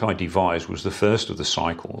so what I devised was the first of the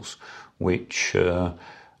cycles which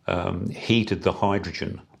heated the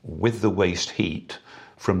hydrogen with the waste heat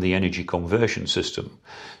from the energy conversion system.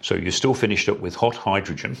 So you're still finished up with hot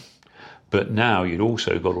hydrogen, but now you'd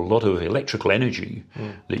also got a lot of electrical energy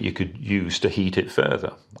that you could use to heat it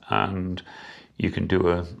further. And you can do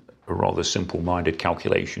a rather simple-minded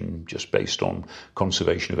calculation just based on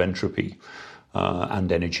conservation of entropy and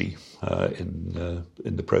energy in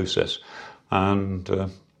the process. And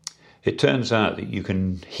it turns out that you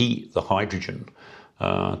can heat the hydrogen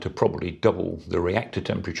to probably double the reactor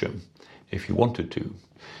temperature if you wanted to.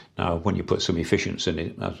 Now, when you put some efficiency in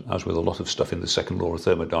it, as with a lot of stuff in the second law of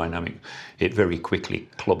thermodynamics, it very quickly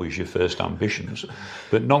clobbers your first ambitions.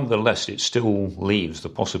 But nonetheless, it still leaves the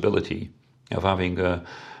possibility of having a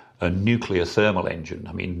nuclear thermal engine.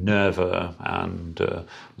 I mean, Nerva and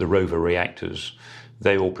the rover reactors,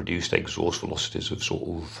 they all produced exhaust velocities of sort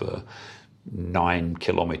of 9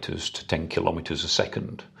 kilometres to 10 kilometres a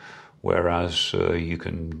second, whereas you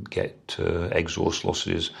can get exhaust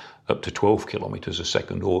velocities up to 12 kilometres a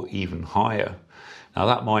second or even higher. Now,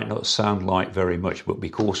 that might not sound like very much, but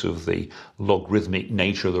because of the logarithmic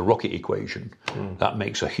nature of the rocket equation, that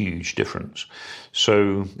makes a huge difference.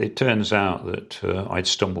 So it turns out that I'd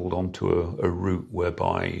stumbled onto a route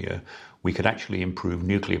whereby we could actually improve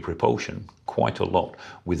nuclear propulsion quite a lot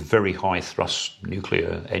with very high thrust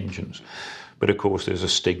nuclear engines. But of course, there's a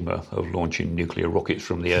stigma of launching nuclear rockets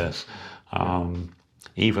from the Earth,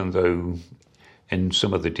 even though in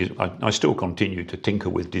some of I still continue to tinker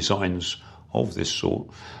with designs of this sort.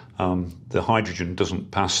 The hydrogen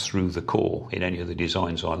doesn't pass through the core in any of the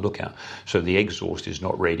designs I look at, so the exhaust is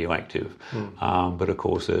not radioactive. But of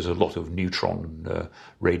course, there's a lot of neutron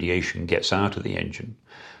radiation gets out of the engine,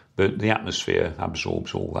 but the atmosphere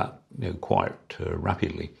absorbs all that quite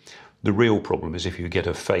rapidly. The real problem is if you get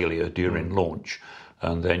a failure during launch,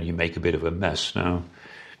 and then you make a bit of a mess. Now,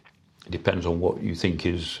 it depends on what you think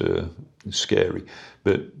is scary,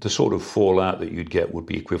 but the sort of fallout that you'd get would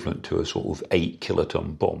be equivalent to a sort of 8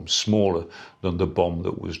 kiloton bomb, smaller than the bombs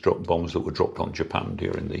that were dropped on Japan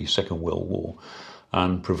during the Second World War.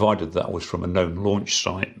 And provided that was from a known launch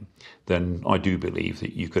site, then I do believe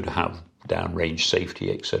that you could have downrange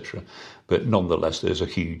safety, etc. But nonetheless, there's a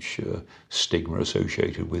huge stigma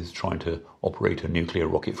associated with trying to operate a nuclear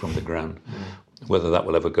rocket from the ground. Whether that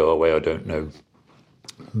will ever go away, I don't know.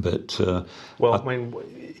 But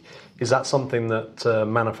is that something that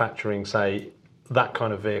manufacturing, say, that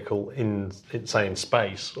kind of vehicle in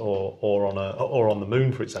space or on the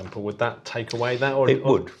moon, for example, would that take away that? It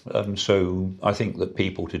would. So I think that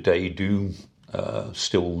people today do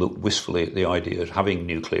still look wistfully at the idea of having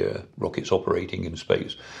nuclear rockets operating in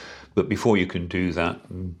space. But before you can do that,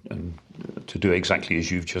 and to do exactly as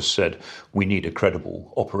you've just said, we need a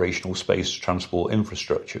credible operational space transport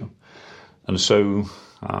infrastructure. And so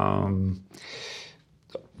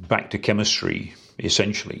back to chemistry,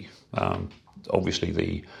 essentially. Obviously,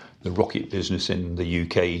 the rocket business in the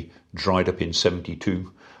UK dried up in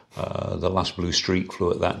 1972. The last Blue Streak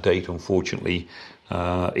flew at that date. Unfortunately,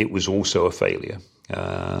 it was also a failure,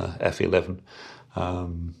 F-11.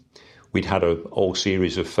 We'd had a whole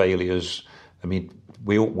series of failures. I mean,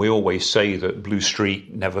 we always say that Blue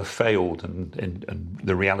Streak never failed, and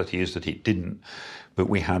the reality is that it didn't. But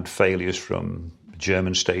we had failures from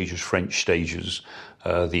German stages, French stages,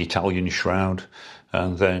 the Italian shroud,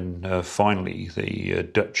 and then finally the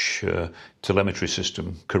Dutch telemetry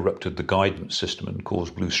system corrupted the guidance system and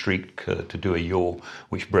caused Blue Streak to do a yaw,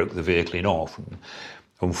 which broke the vehicle in half. And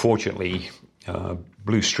unfortunately,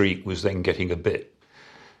 Blue Streak was then getting a bit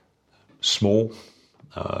small.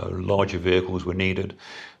 Larger vehicles were needed.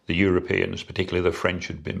 The Europeans, particularly the French,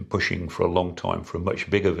 had been pushing for a long time for a much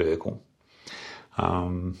bigger vehicle.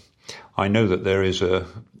 I know that there is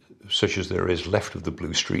such as there is left of the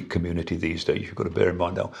Blue Streak community these days. You've got to bear in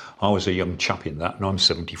mind now, I was a young chap in that, and I'm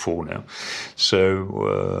 74 now.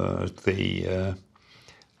 So the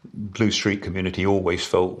Blue Streak community always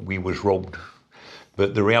felt we was robbed.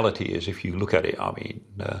 But the reality is, if you look at it, I mean,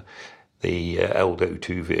 the Eldo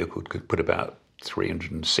 2 vehicle could put about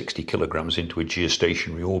 360 kilograms into a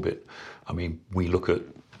geostationary orbit. I mean, we look at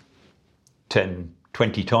 10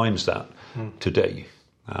 20 times that today.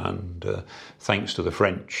 And thanks to the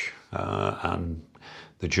French and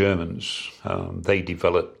the Germans, they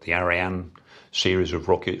developed the Ariane series of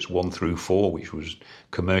rockets 1 through 4, which was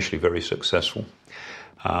commercially very successful.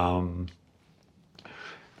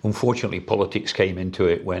 Unfortunately, politics came into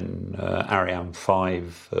it when Ariane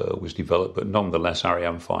 5 was developed, but nonetheless,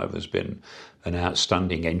 Ariane 5 has been an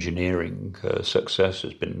outstanding engineering success.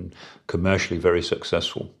 It's been commercially very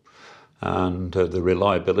successful, and the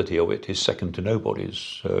reliability of it is second to nobody's.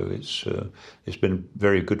 So it's been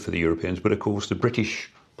very good for the Europeans. But of course, the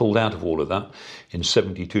British pulled out of all of that. In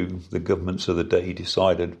 '72, the governments of the day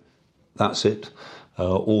decided, that's it.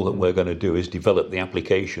 All that we're going to do is develop the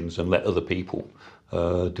applications and let other people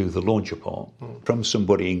do the launcher part. From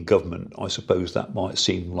somebody in government, I suppose that might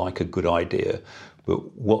seem like a good idea,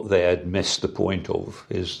 but what they had missed the point of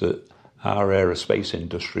is that our aerospace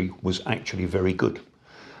industry was actually very good.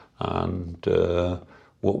 And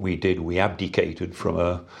what we did, we abdicated from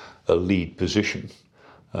a lead position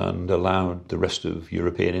and allowed the rest of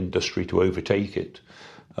European industry to overtake it.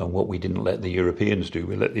 And what we didn't let the Europeans do,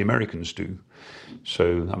 we let the Americans do.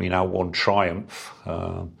 So, I mean, our one triumph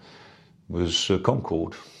was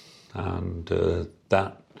Concorde, and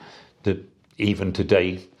that even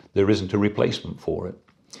today there isn't a replacement for it.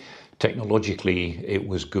 Technologically, it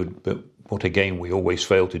was good, but what again we always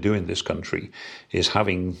fail to do in this country is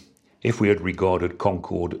having, if we had regarded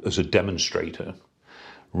Concorde as a demonstrator,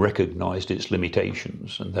 recognised its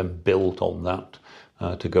limitations, and then built on that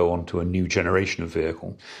to go on to a new generation of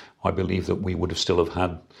vehicle, I believe that we would have still have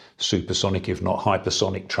had supersonic, if not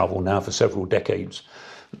hypersonic, travel now for several decades.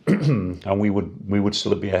 And we would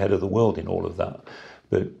still be ahead of the world in all of that.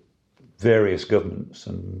 But various governments,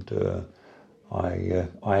 and I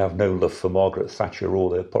have no love for Margaret Thatcher or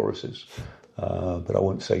their policies, but I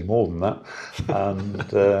won't say more than that.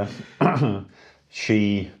 And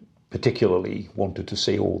she particularly wanted to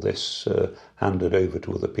see all this handed over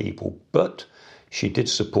to other people, but she did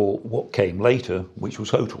support what came later, which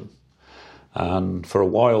was HOTL. And for a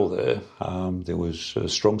while there was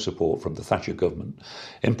strong support from the Thatcher government,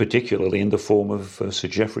 in particularly in the form of Sir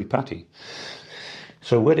Geoffrey Pattie.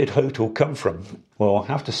 So where did HOTL come from? Well,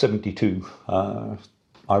 after 72,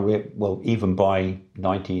 even by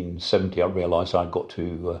 1970, I realised I'd got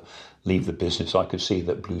to leave the business. I could see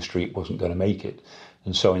that Blue Street wasn't going to make it.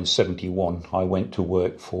 And so in 71, I went to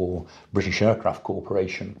work for British Aircraft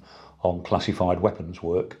Corporation on classified weapons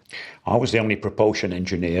work. I was the only propulsion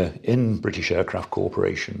engineer in British Aircraft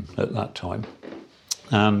Corporation at that time.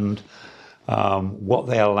 And what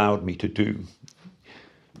they allowed me to do,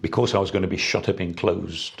 because I was going to be shut up behind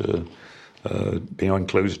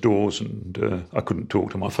closed doors, and I couldn't talk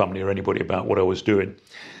to my family or anybody about what I was doing,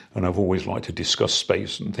 and I've always liked to discuss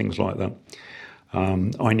space and things like that,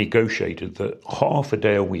 I negotiated that half a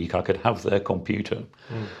day a week I could have their computer.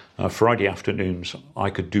 Friday afternoons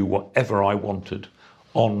I could do whatever I wanted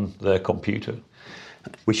on their computer,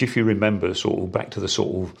 which, if you remember, sort of back to the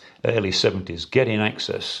sort of early 70s, getting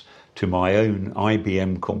access to my own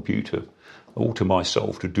IBM computer all to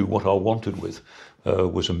myself to do what I wanted with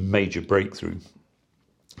was a major breakthrough.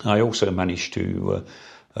 I also managed to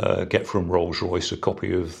get from Rolls-Royce a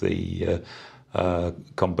copy of the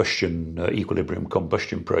equilibrium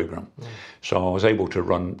combustion program. So I was able to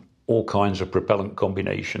run all kinds of propellant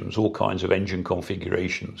combinations, all kinds of engine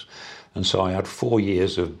configurations. And so I had 4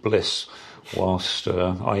 years of bliss whilst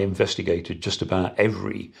I investigated just about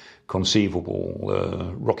every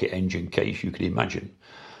conceivable rocket engine case you could imagine.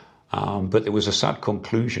 But there was a sad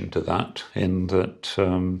conclusion to that, in that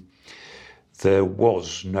there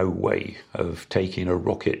was no way of taking a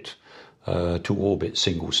rocket to orbit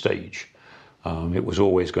single stage. It was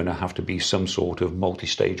always going to have to be some sort of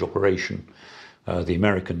multi-stage operation. The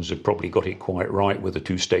Americans had probably got it quite right with a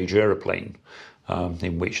two-stage aeroplane,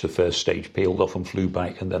 in which the first stage peeled off and flew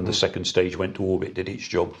back, and then the second stage went to orbit, did its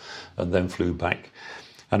job, and then flew back.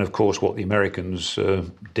 And of course, what the Americans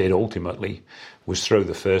did ultimately was throw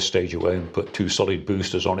the first stage away and put two solid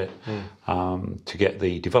boosters on it to get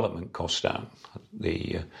the development costs down.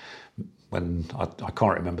 When I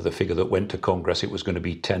can't remember the figure that went to Congress, it was going to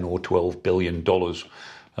be $10 or $12 billion,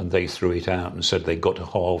 and they threw it out and said they got to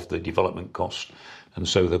halve the development cost, and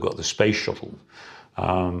so they've got the space shuttle,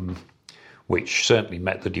 which certainly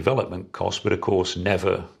met the development cost, but of course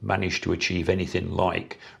never managed to achieve anything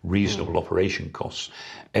like reasonable operation costs.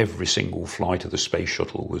 Every single flight of the space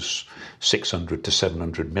shuttle was $600 to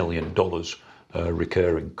 $700 million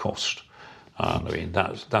recurring cost. I mean,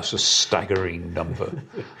 that's a staggering number.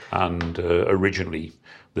 And originally,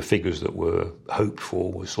 the figures that were hoped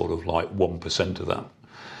for were sort of like 1% of that.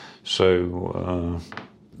 So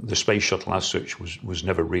the space shuttle as such was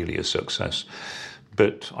never really a success.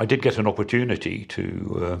 But I did get an opportunity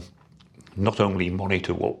to not only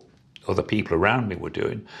monitor what other people around me were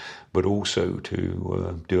doing, but also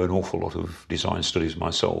to do an awful lot of design studies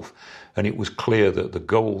myself. And it was clear that the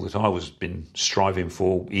goal that I was been striving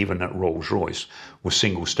for, even at Rolls-Royce, was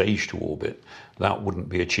single stage to orbit. That wouldn't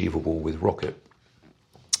be achievable with rocket.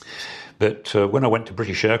 But when I went to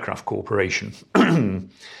British Aircraft Corporation,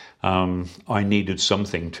 I needed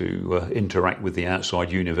something to interact with the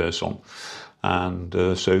outside universe on.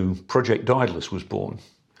 And so Project Daedalus was born.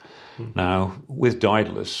 Now, with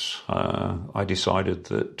Daedalus, I decided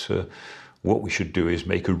that what we should do is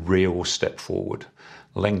make a real step forward.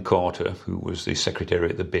 Len Carter, who was the secretary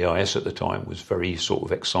at the BIS at the time, was very sort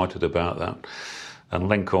of excited about that. And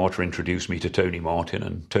Len Carter introduced me to Tony Martin,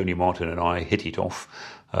 and Tony Martin and I hit it off.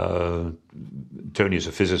 Tony is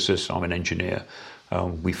a physicist, I'm an engineer.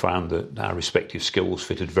 We found that our respective skills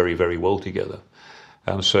fitted very, very well together.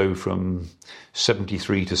 And so from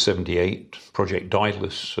 73 to 78, Project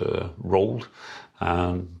Daedalus rolled,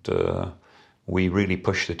 and we really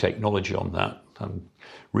pushed the technology on that and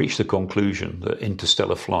reached the conclusion that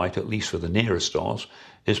interstellar flight, at least for the nearer stars,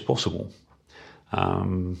 is possible.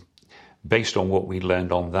 Based on what we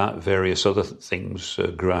learned on that, various other things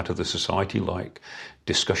grew out of the society, like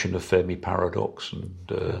discussion of Fermi paradox and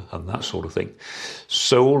that sort of thing.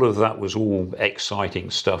 So all of that was all exciting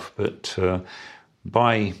stuff, but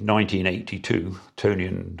by 1982, Tony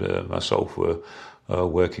and myself were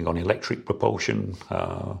working on electric propulsion.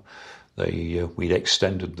 We'd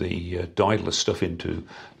extended the Daedalus stuff into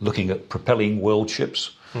looking at propelling world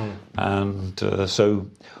ships. And so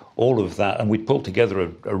all of that, and we'd pulled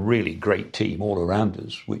together a really great team all around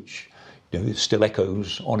us, which still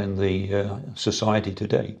echoes on in the society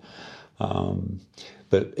today.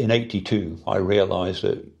 But in 82, I realised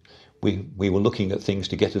that we were looking at things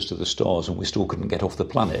to get us to the stars, and we still couldn't get off the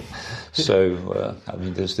planet. So,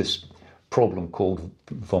 there's this problem called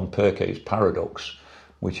von Perke's paradox,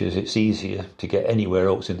 which is it's easier to get anywhere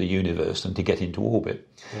else in the universe than to get into orbit.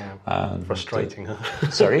 Yeah, frustrating.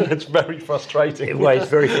 Sorry? It's very frustrating. Well, it's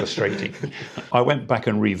very frustrating. I went back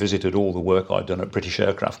and revisited all the work I'd done at British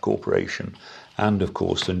Aircraft Corporation and, of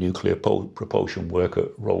course, the nuclear propulsion work at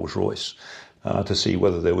Rolls-Royce to see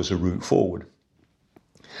whether there was a route forward.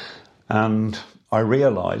 And I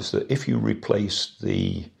realised that if you replace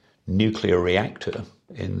the nuclear reactor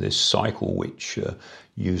in this cycle, which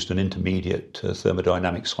used an intermediate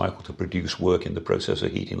thermodynamic cycle to produce work in the process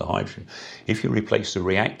of heating the hydrogen, if you replace the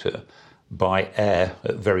reactor by air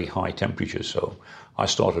at very high temperatures, so I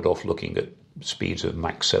started off looking at speeds of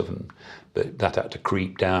Mach 7, but that had to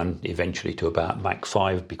creep down eventually to about Mach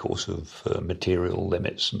 5 because of material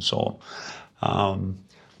limits and so on.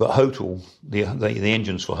 But HOTL, the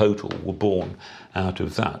engines for HOTL were born out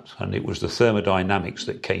of that, and it was the thermodynamics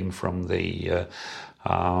that came from the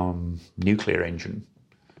nuclear engine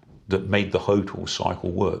that made the HOTL cycle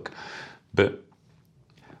work. But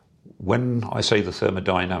when I say the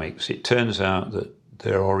thermodynamics, it turns out that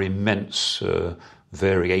there are immense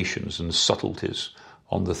variations and subtleties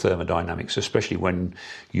on the thermodynamics, especially when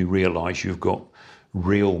you realise you've got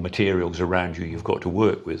real materials around you you've got to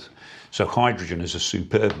work with. So hydrogen is a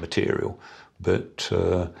superb material, but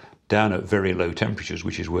down at very low temperatures,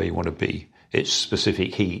 which is where you want to be, its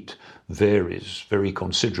specific heat varies very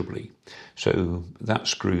considerably. So that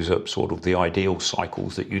screws up sort of the ideal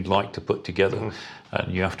cycles that you'd like to put together,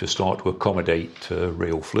 and you have to start to accommodate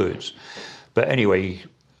real fluids. But anyway,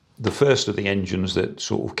 the first of the engines that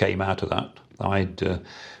sort of came out of that,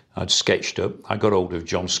 I'd sketched up. I got hold of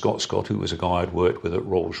John Scott, who was a guy I'd worked with at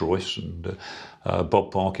Rolls-Royce, and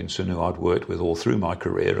Bob Parkinson, who I'd worked with all through my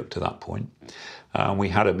career up to that point. We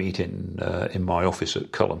had a meeting in my office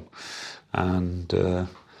at Culham, and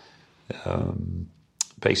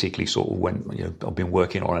basically sort of went, I've been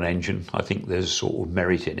working on an engine. I think there's sort of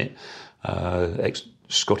merit in it.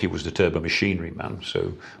 Scotty was the turbo machinery man,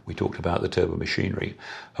 so we talked about the turbo machinery.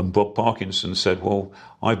 And Bob Parkinson said, well,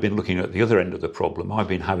 I've been looking at the other end of the problem. I've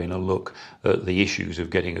been having a look at the issues of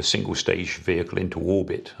getting a single-stage vehicle into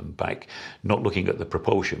orbit and back, not looking at the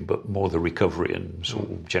propulsion, but more the recovery and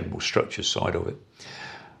sort of general structure side of it.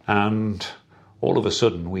 And all of a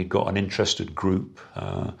sudden, we'd got an interested group.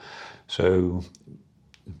 So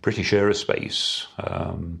British Aerospace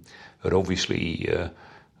had obviously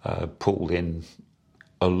pulled in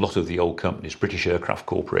a lot of the old companies. British Aircraft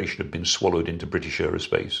Corporation had been swallowed into British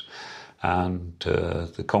Aerospace, and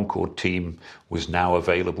the Concorde team was now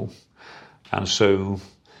available. And so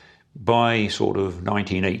by sort of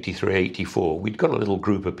 1983, 84, we'd got a little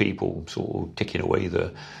group of people sort of ticking away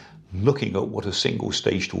the looking at what a single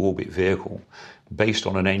stage-to-orbit vehicle, based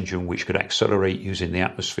on an engine which could accelerate using the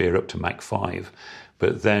atmosphere up to Mach 5,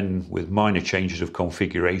 but then with minor changes of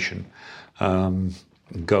configuration,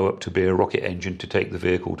 go up to be a rocket engine to take the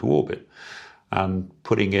vehicle to orbit, and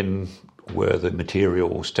putting in where the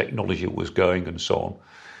materials, technology was going and so on.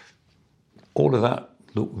 All of that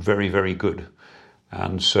looked very, very good.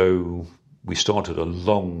 And so we started a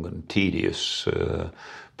long and tedious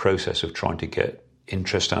process of trying to get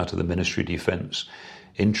interest out of the Ministry of Defence,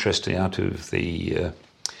 interest out of the...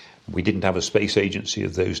 we didn't have a space agency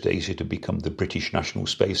of those days. It had become the British National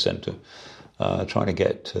Space Centre, trying to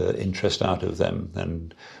get interest out of them.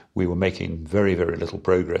 And we were making very, very little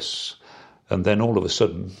progress. And then all of a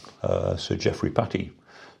sudden, Sir Geoffrey Patty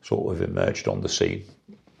sort of emerged on the scene.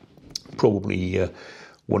 Probably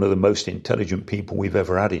one of the most intelligent people we've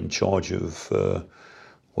ever had in charge of,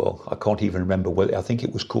 well, I can't even remember what, I think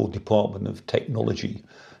it was called Department of Technology,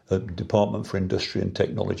 Department for Industry and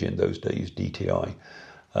Technology in those days, DTI.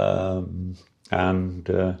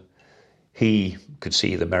 And he could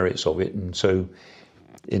see the merits of it. And so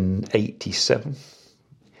in 87,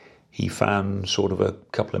 he found sort of a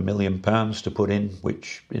couple of £1 million to put in,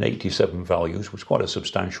 which in 87 values was quite a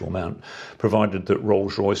substantial amount, provided that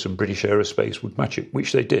Rolls-Royce and British Aerospace would match it,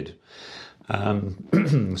 which they did.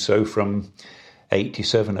 So from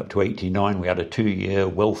 87 up to 89, we had a 2-year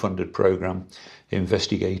well-funded programme,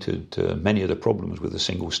 investigated many of the problems with a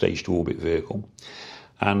single stage-to-orbit vehicle.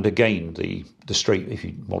 And again, the straight, if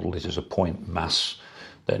you model it as a point mass,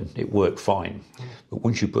 then it worked fine. But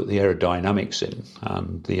once you put the aerodynamics in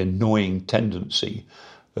and the annoying tendency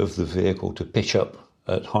of the vehicle to pitch up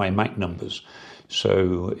at high Mach numbers,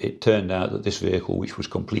 so it turned out that this vehicle, which was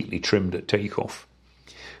completely trimmed at takeoff,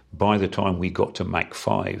 by the time we got to Mach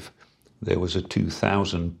 5, there was a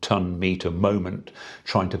 2,000-ton-metre moment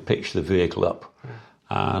trying to pitch the vehicle up.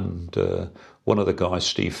 And one of the guys,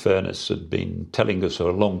 Steve Furness, had been telling us for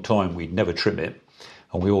a long time we'd never trim it.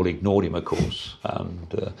 And we all ignored him, of course.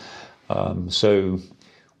 And so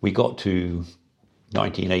we got to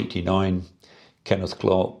 1989. Kenneth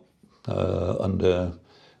Clarke,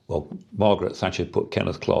 Margaret Thatcher put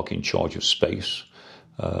Kenneth Clarke in charge of space.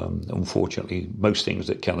 Unfortunately, most things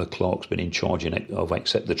that Kenneth Clarke's been in charge of,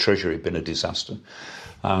 except the Treasury, have been a disaster.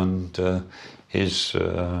 And his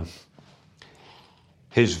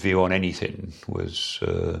view on anything was,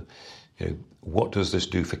 what does this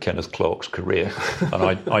do for Kenneth Clarke's career? And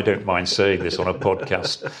I don't mind saying this on a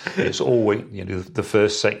podcast. It's always, the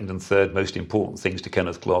first, second and third most important things to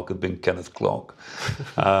Kenneth Clarke have been Kenneth Clarke.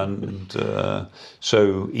 And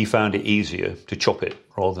so he found it easier to chop it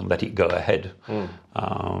rather than let it go ahead.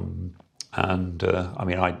 I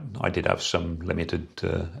did have some limited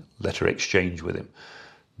letter exchange with him,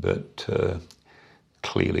 but...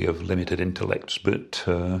 clearly of limited intellects, but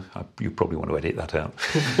you probably want to edit that out.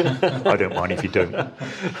 I don't mind if you don't.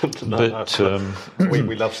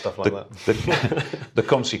 We love stuff like that. The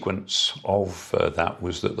consequence of that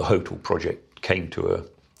was that the HOTL project came to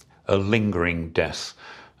a lingering death.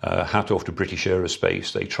 Hat off to British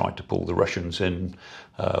Aerospace. They tried to pull the Russians in.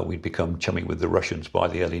 We'd become chummy with the Russians by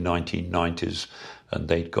the early 1990s, and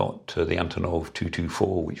they'd got the Antonov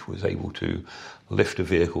 224, which was able to lift a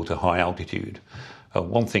vehicle to high altitude.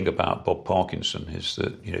 One thing about Bob Parkinson is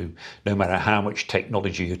that, no matter how much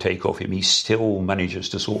technology you take off him, he still manages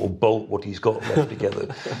to sort of bolt what he's got left together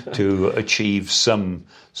to achieve some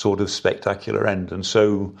sort of spectacular end. And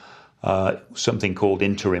so something called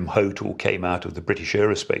interim HOTL came out of the British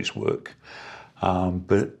Aerospace work.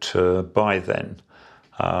 But by then,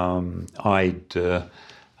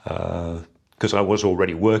 because I was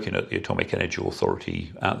already working at the Atomic Energy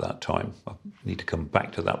Authority at that time. I need to come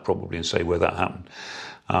back to that probably and say where that happened.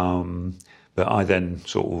 But I then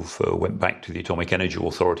sort of went back to the Atomic Energy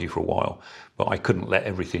Authority for a while, but I couldn't let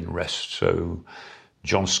everything rest. So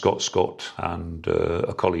John Scott and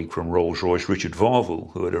a colleague from Rolls-Royce, Richard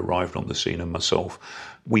Varvel, who had arrived on the scene, and myself,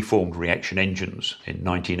 we formed Reaction Engines in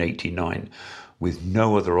 1989 with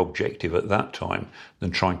no other objective at that time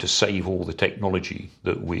than trying to save all the technology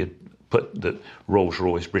that we had that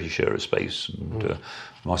Rolls-Royce, British Aerospace and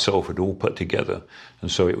myself had all put together.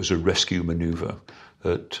 And so it was a rescue manoeuvre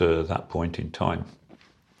at that point in time.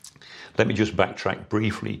 Let me just backtrack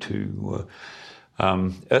briefly to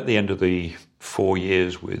at the end of the 4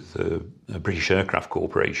 years with British Aircraft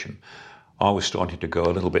Corporation, I was starting to go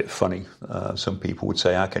a little bit funny. Some people would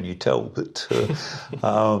say, how can you tell? But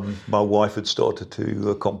my wife had started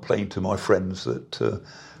to complain to my friends that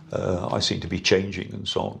I seemed to be changing and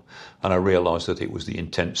so on. And I realised that it was the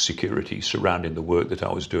intense security surrounding the work that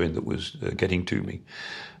I was doing that was getting to me.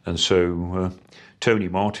 And so Tony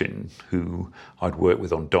Martin, who I'd worked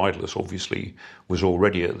with on Daedalus, obviously, was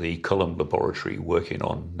already at the Culham laboratory working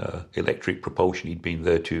on electric propulsion. He'd been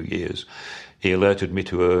there 2 years. He alerted me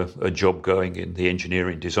to a job going in the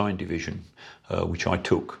engineering design division, which I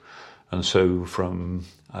took. And so from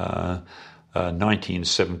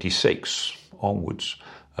 1976 onwards,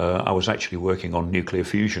 I was actually working on nuclear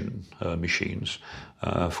fusion machines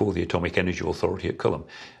for the Atomic Energy Authority at Culham,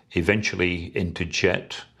 eventually into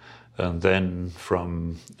jet, and then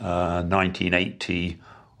from 1980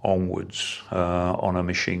 onwards on a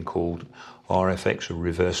machine called RFX, a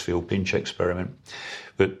reverse field pinch experiment.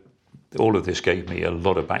 But all of this gave me a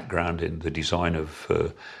lot of background in the design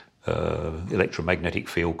of electromagnetic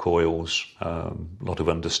field coils, a lot of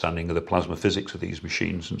understanding of the plasma physics of these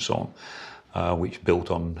machines and so on, which built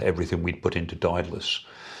on everything we'd put into Daedalus.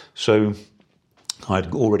 So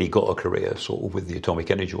I'd already got a career sort of with the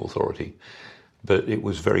Atomic Energy Authority, but it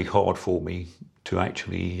was very hard for me to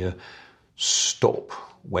actually stop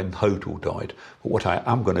when Hodel died. But what I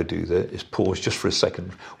am going to do there is pause just for a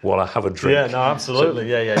second while I have a drink. Yeah, no,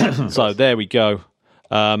 absolutely. Yeah. So there we go.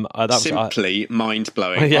 Simply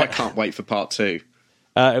mind-blowing. Yeah. I can't wait for part 2.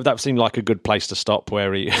 That seemed like a good place to stop,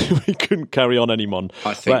 where he couldn't carry on any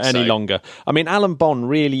longer. I mean, Alan Bond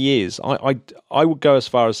really is. I would go as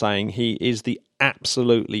far as saying he is the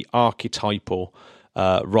absolutely archetypal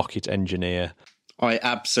rocket engineer. I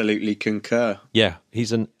absolutely concur. Yeah,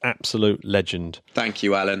 he's an absolute legend. Thank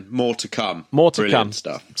you, Alan. More to come. Brilliant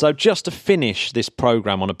stuff. So just to finish this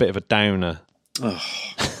programme on a bit of a downer. Oh.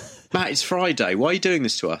 Matt, it's Friday. Why are you doing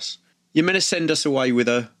this to us? You're meant to send us away with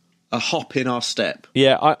a hop in our step.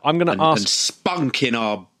 Yeah, I'm going to ask... And spunk in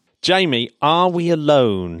our... Jamie, are we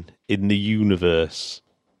alone in the universe?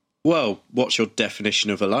 Well, what's your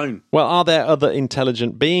definition of alone? Well, are there other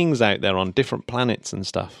intelligent beings out there on different planets and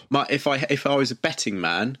stuff? If I was a betting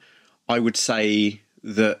man, I would say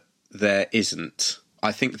that there isn't.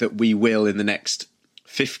 I think that we will, in the next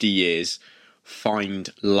 50 years,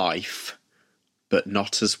 find life, but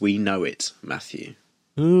not as we know it, Matthew.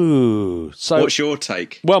 Ooh. So what's your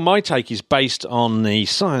take? Well, my take is based on the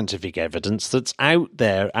scientific evidence that's out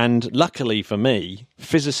there, and luckily for me,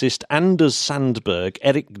 physicist Anders Sandberg,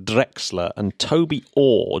 Eric Drexler and Toby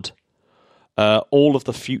Ord, all of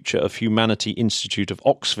the Future of Humanity Institute of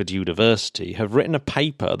Oxford University, have written a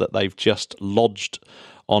paper that they've just lodged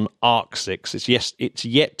on ARC6. It's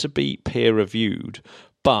yet to be peer-reviewed,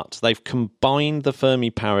 but they've combined the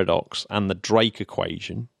Fermi paradox and the Drake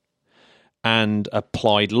equation and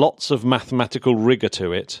applied lots of mathematical rigour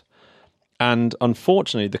to it. And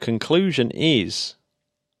unfortunately, the conclusion is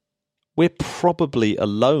we're probably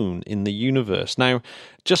alone in the universe. Now,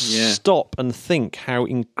 just stop and think how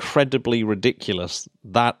incredibly ridiculous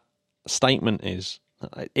that statement is.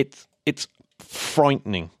 It's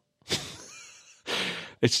frightening.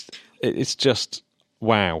 It's just,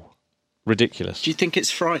 wow. Ridiculous. Do you think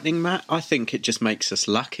it's frightening, Matt? I think it just makes us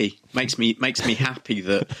lucky. Makes me happy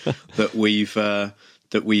that we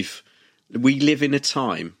live in a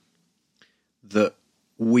time that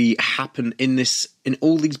we happen in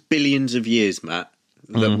all these billions of years, Matt,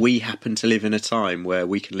 that we happen to live in a time where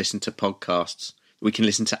we can listen to podcasts, we can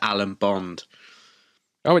listen to Alan Bond.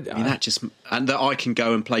 Oh, and that I can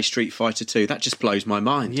go and play Street Fighter 2. That just blows my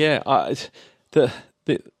mind. Yeah,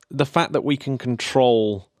 the fact that we can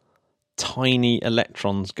control tiny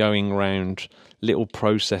electrons going around little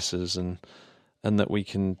processors, and that we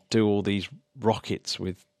can do all these rockets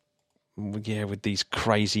with these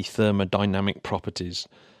crazy thermodynamic properties.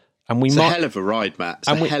 And it's a hell of a ride, Matt.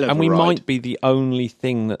 We might be the only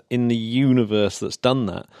thing that in the universe that's done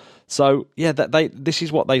that. So yeah, this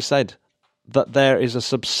is what they said, that there is a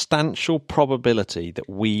substantial probability that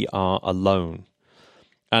we are alone.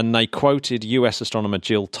 And they quoted US astronomer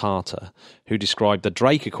Jill Tarter, who described the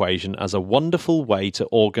Drake equation as a wonderful way to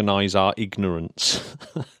organise our ignorance.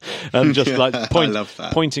 And just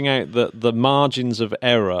pointing out that the margins of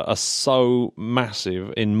error are so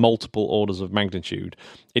massive in multiple orders of magnitude,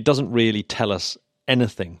 it doesn't really tell us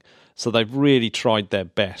anything. So they've really tried their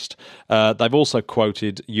best. They've also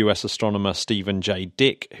quoted US astronomer Stephen J.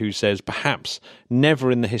 Dick, who says, perhaps never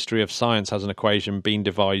in the history of science has an equation been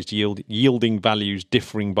devised yielding values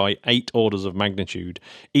differing by 8 orders of magnitude.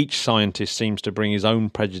 Each scientist seems to bring his own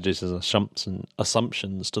prejudices and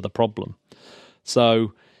assumptions to the problem.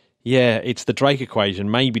 So, yeah, it's the Drake equation.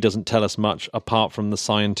 Maybe doesn't tell us much apart from the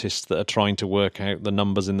scientists that are trying to work out the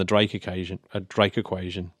numbers in the Drake equation.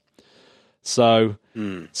 So...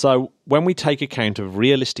 So when we take account of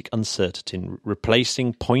realistic uncertainty,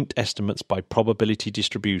 replacing point estimates by probability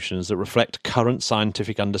distributions that reflect current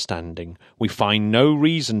scientific understanding, we find no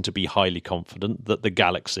reason to be highly confident that the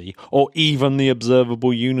galaxy, or even the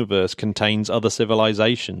observable universe, contains other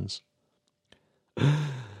civilizations.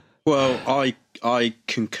 Well, I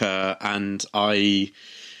concur, and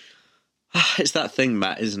it's that thing,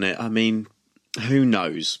 Matt, isn't it? I mean, who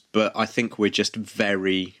knows? But I think we're just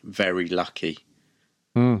very, very lucky.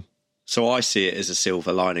 So I see it as a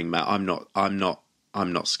silver lining, Matt. I'm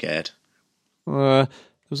not scared.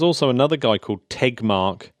 There's also another guy called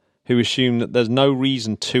Tegmark who assumed that there's no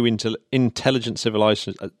reason two intelligent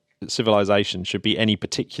civilizations should be any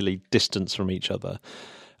particularly distance from each other.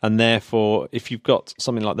 And therefore, if you've got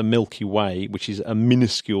something like the Milky Way, which is a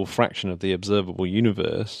minuscule fraction of the observable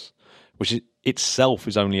universe, which itself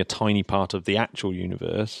is only a tiny part of the actual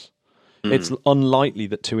universe, it's unlikely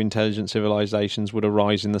that two intelligent civilizations would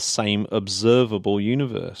arise in the same observable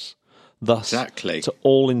universe. Thus, to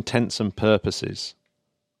all intents and purposes,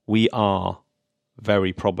 we are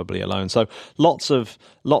very probably alone. So lots of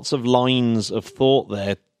lines of thought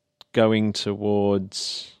there going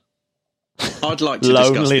towards I'd like to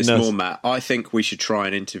discuss this more, Matt. I think we should try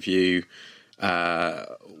and interview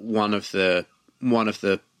one of the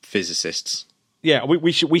physicists. Yeah,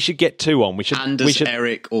 we should get two on. Anders,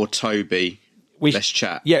 Eric, or Toby. Let's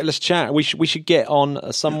chat. Yeah, let's chat. We should get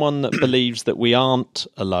on someone that believes that we aren't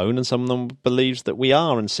alone, and someone that believes that we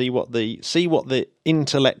are, and see what the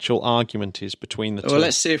intellectual argument is between the two. Well,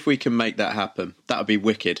 let's see if we can make that happen. That would be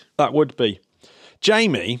wicked. That would be.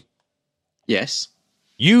 Jamie. Yes.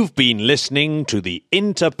 You've been listening to the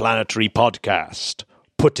Interplanetary Podcast,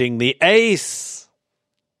 putting the ace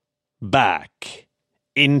back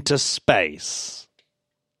into space.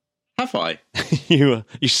 Have I? Well,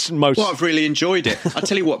 I've really enjoyed it. I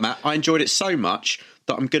tell you what, Matt, I enjoyed it so much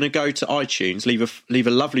that I'm going to go to iTunes, leave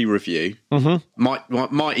a lovely review.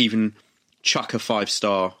 Might even chuck a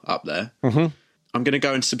 5-star up there. I'm going to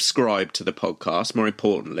go and subscribe to the podcast, more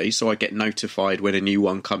importantly, so I get notified when a new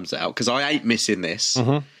one comes out, because I ain't missing this.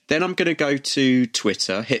 Then I'm going to go to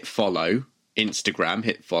Twitter, hit follow, Instagram,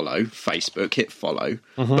 hit follow, Facebook, hit follow.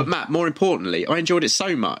 But Matt, more importantly, I enjoyed it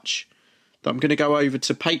so much that I'm going to go over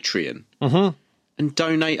to Patreon and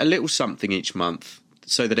donate a little something each month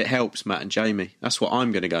so that it helps Matt and Jamie. That's what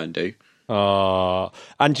I'm going to go and do.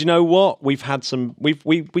 And you know what? We've had some. We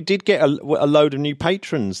did get a load of new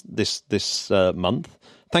patrons this month.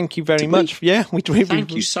 Thank you very much. Yeah,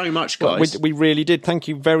 thank you so much, guys. We really did. Thank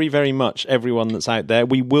you very, very much, everyone that's out there.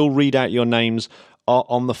 We will read out your names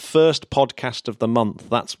on the first podcast of the month.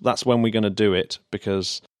 That's when we're going to do it,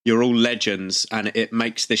 because you're all legends, and it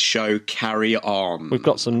makes this show carry on. We've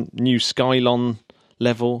got some new Skylon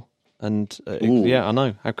level, and yeah, I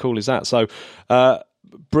know. How cool is that? So.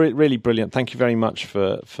 Really brilliant. Thank you very much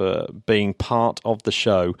for being part of the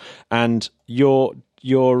show, and your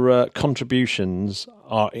contributions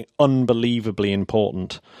are unbelievably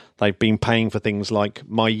important. They've been paying for things like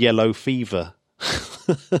my yellow fever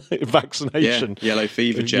vaccination, yellow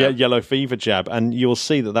fever jab, and you'll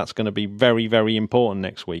see that that's going to be very, very important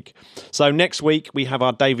next week. So next week we have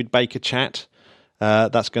our David Baker chat.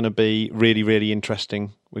 That's going to be really, really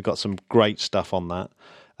interesting. We've got some great stuff on that.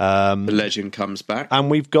 The legend comes back. And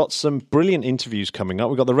we've got some brilliant interviews coming up.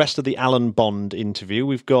 We've got the rest of the Alan Bond interview.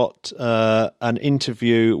 We've got an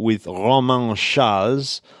interview with Romain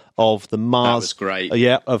Chaz of the Mars. That was great.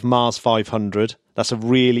 Of Mars 500. That's a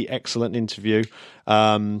really excellent interview.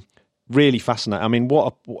 Really fascinating. I mean,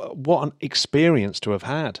 what an experience to have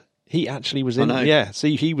had. He actually was in it. Yeah,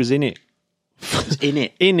 see, he was in it.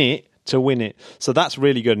 in it to win it. So that's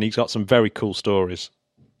really good, and he's got some very cool stories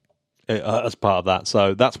as part of that,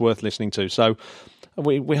 so that's worth listening to. So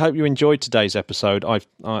we hope you enjoyed today's episode.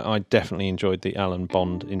 I definitely enjoyed the Alan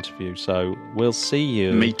Bond interview, so we'll see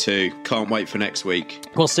you. Me too. Can't wait for next week.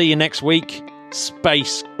 We'll see you next week.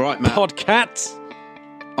 Space right, Matt. Podcast.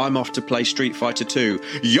 I'm off to play Street Fighter 2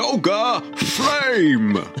 Yoga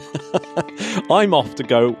Flame. I'm off to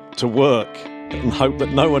go to work and hope that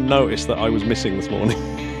no one noticed that I was missing this morning.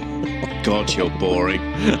 God, you're boring.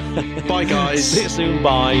 Bye, guys. See you soon.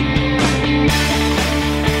 Bye.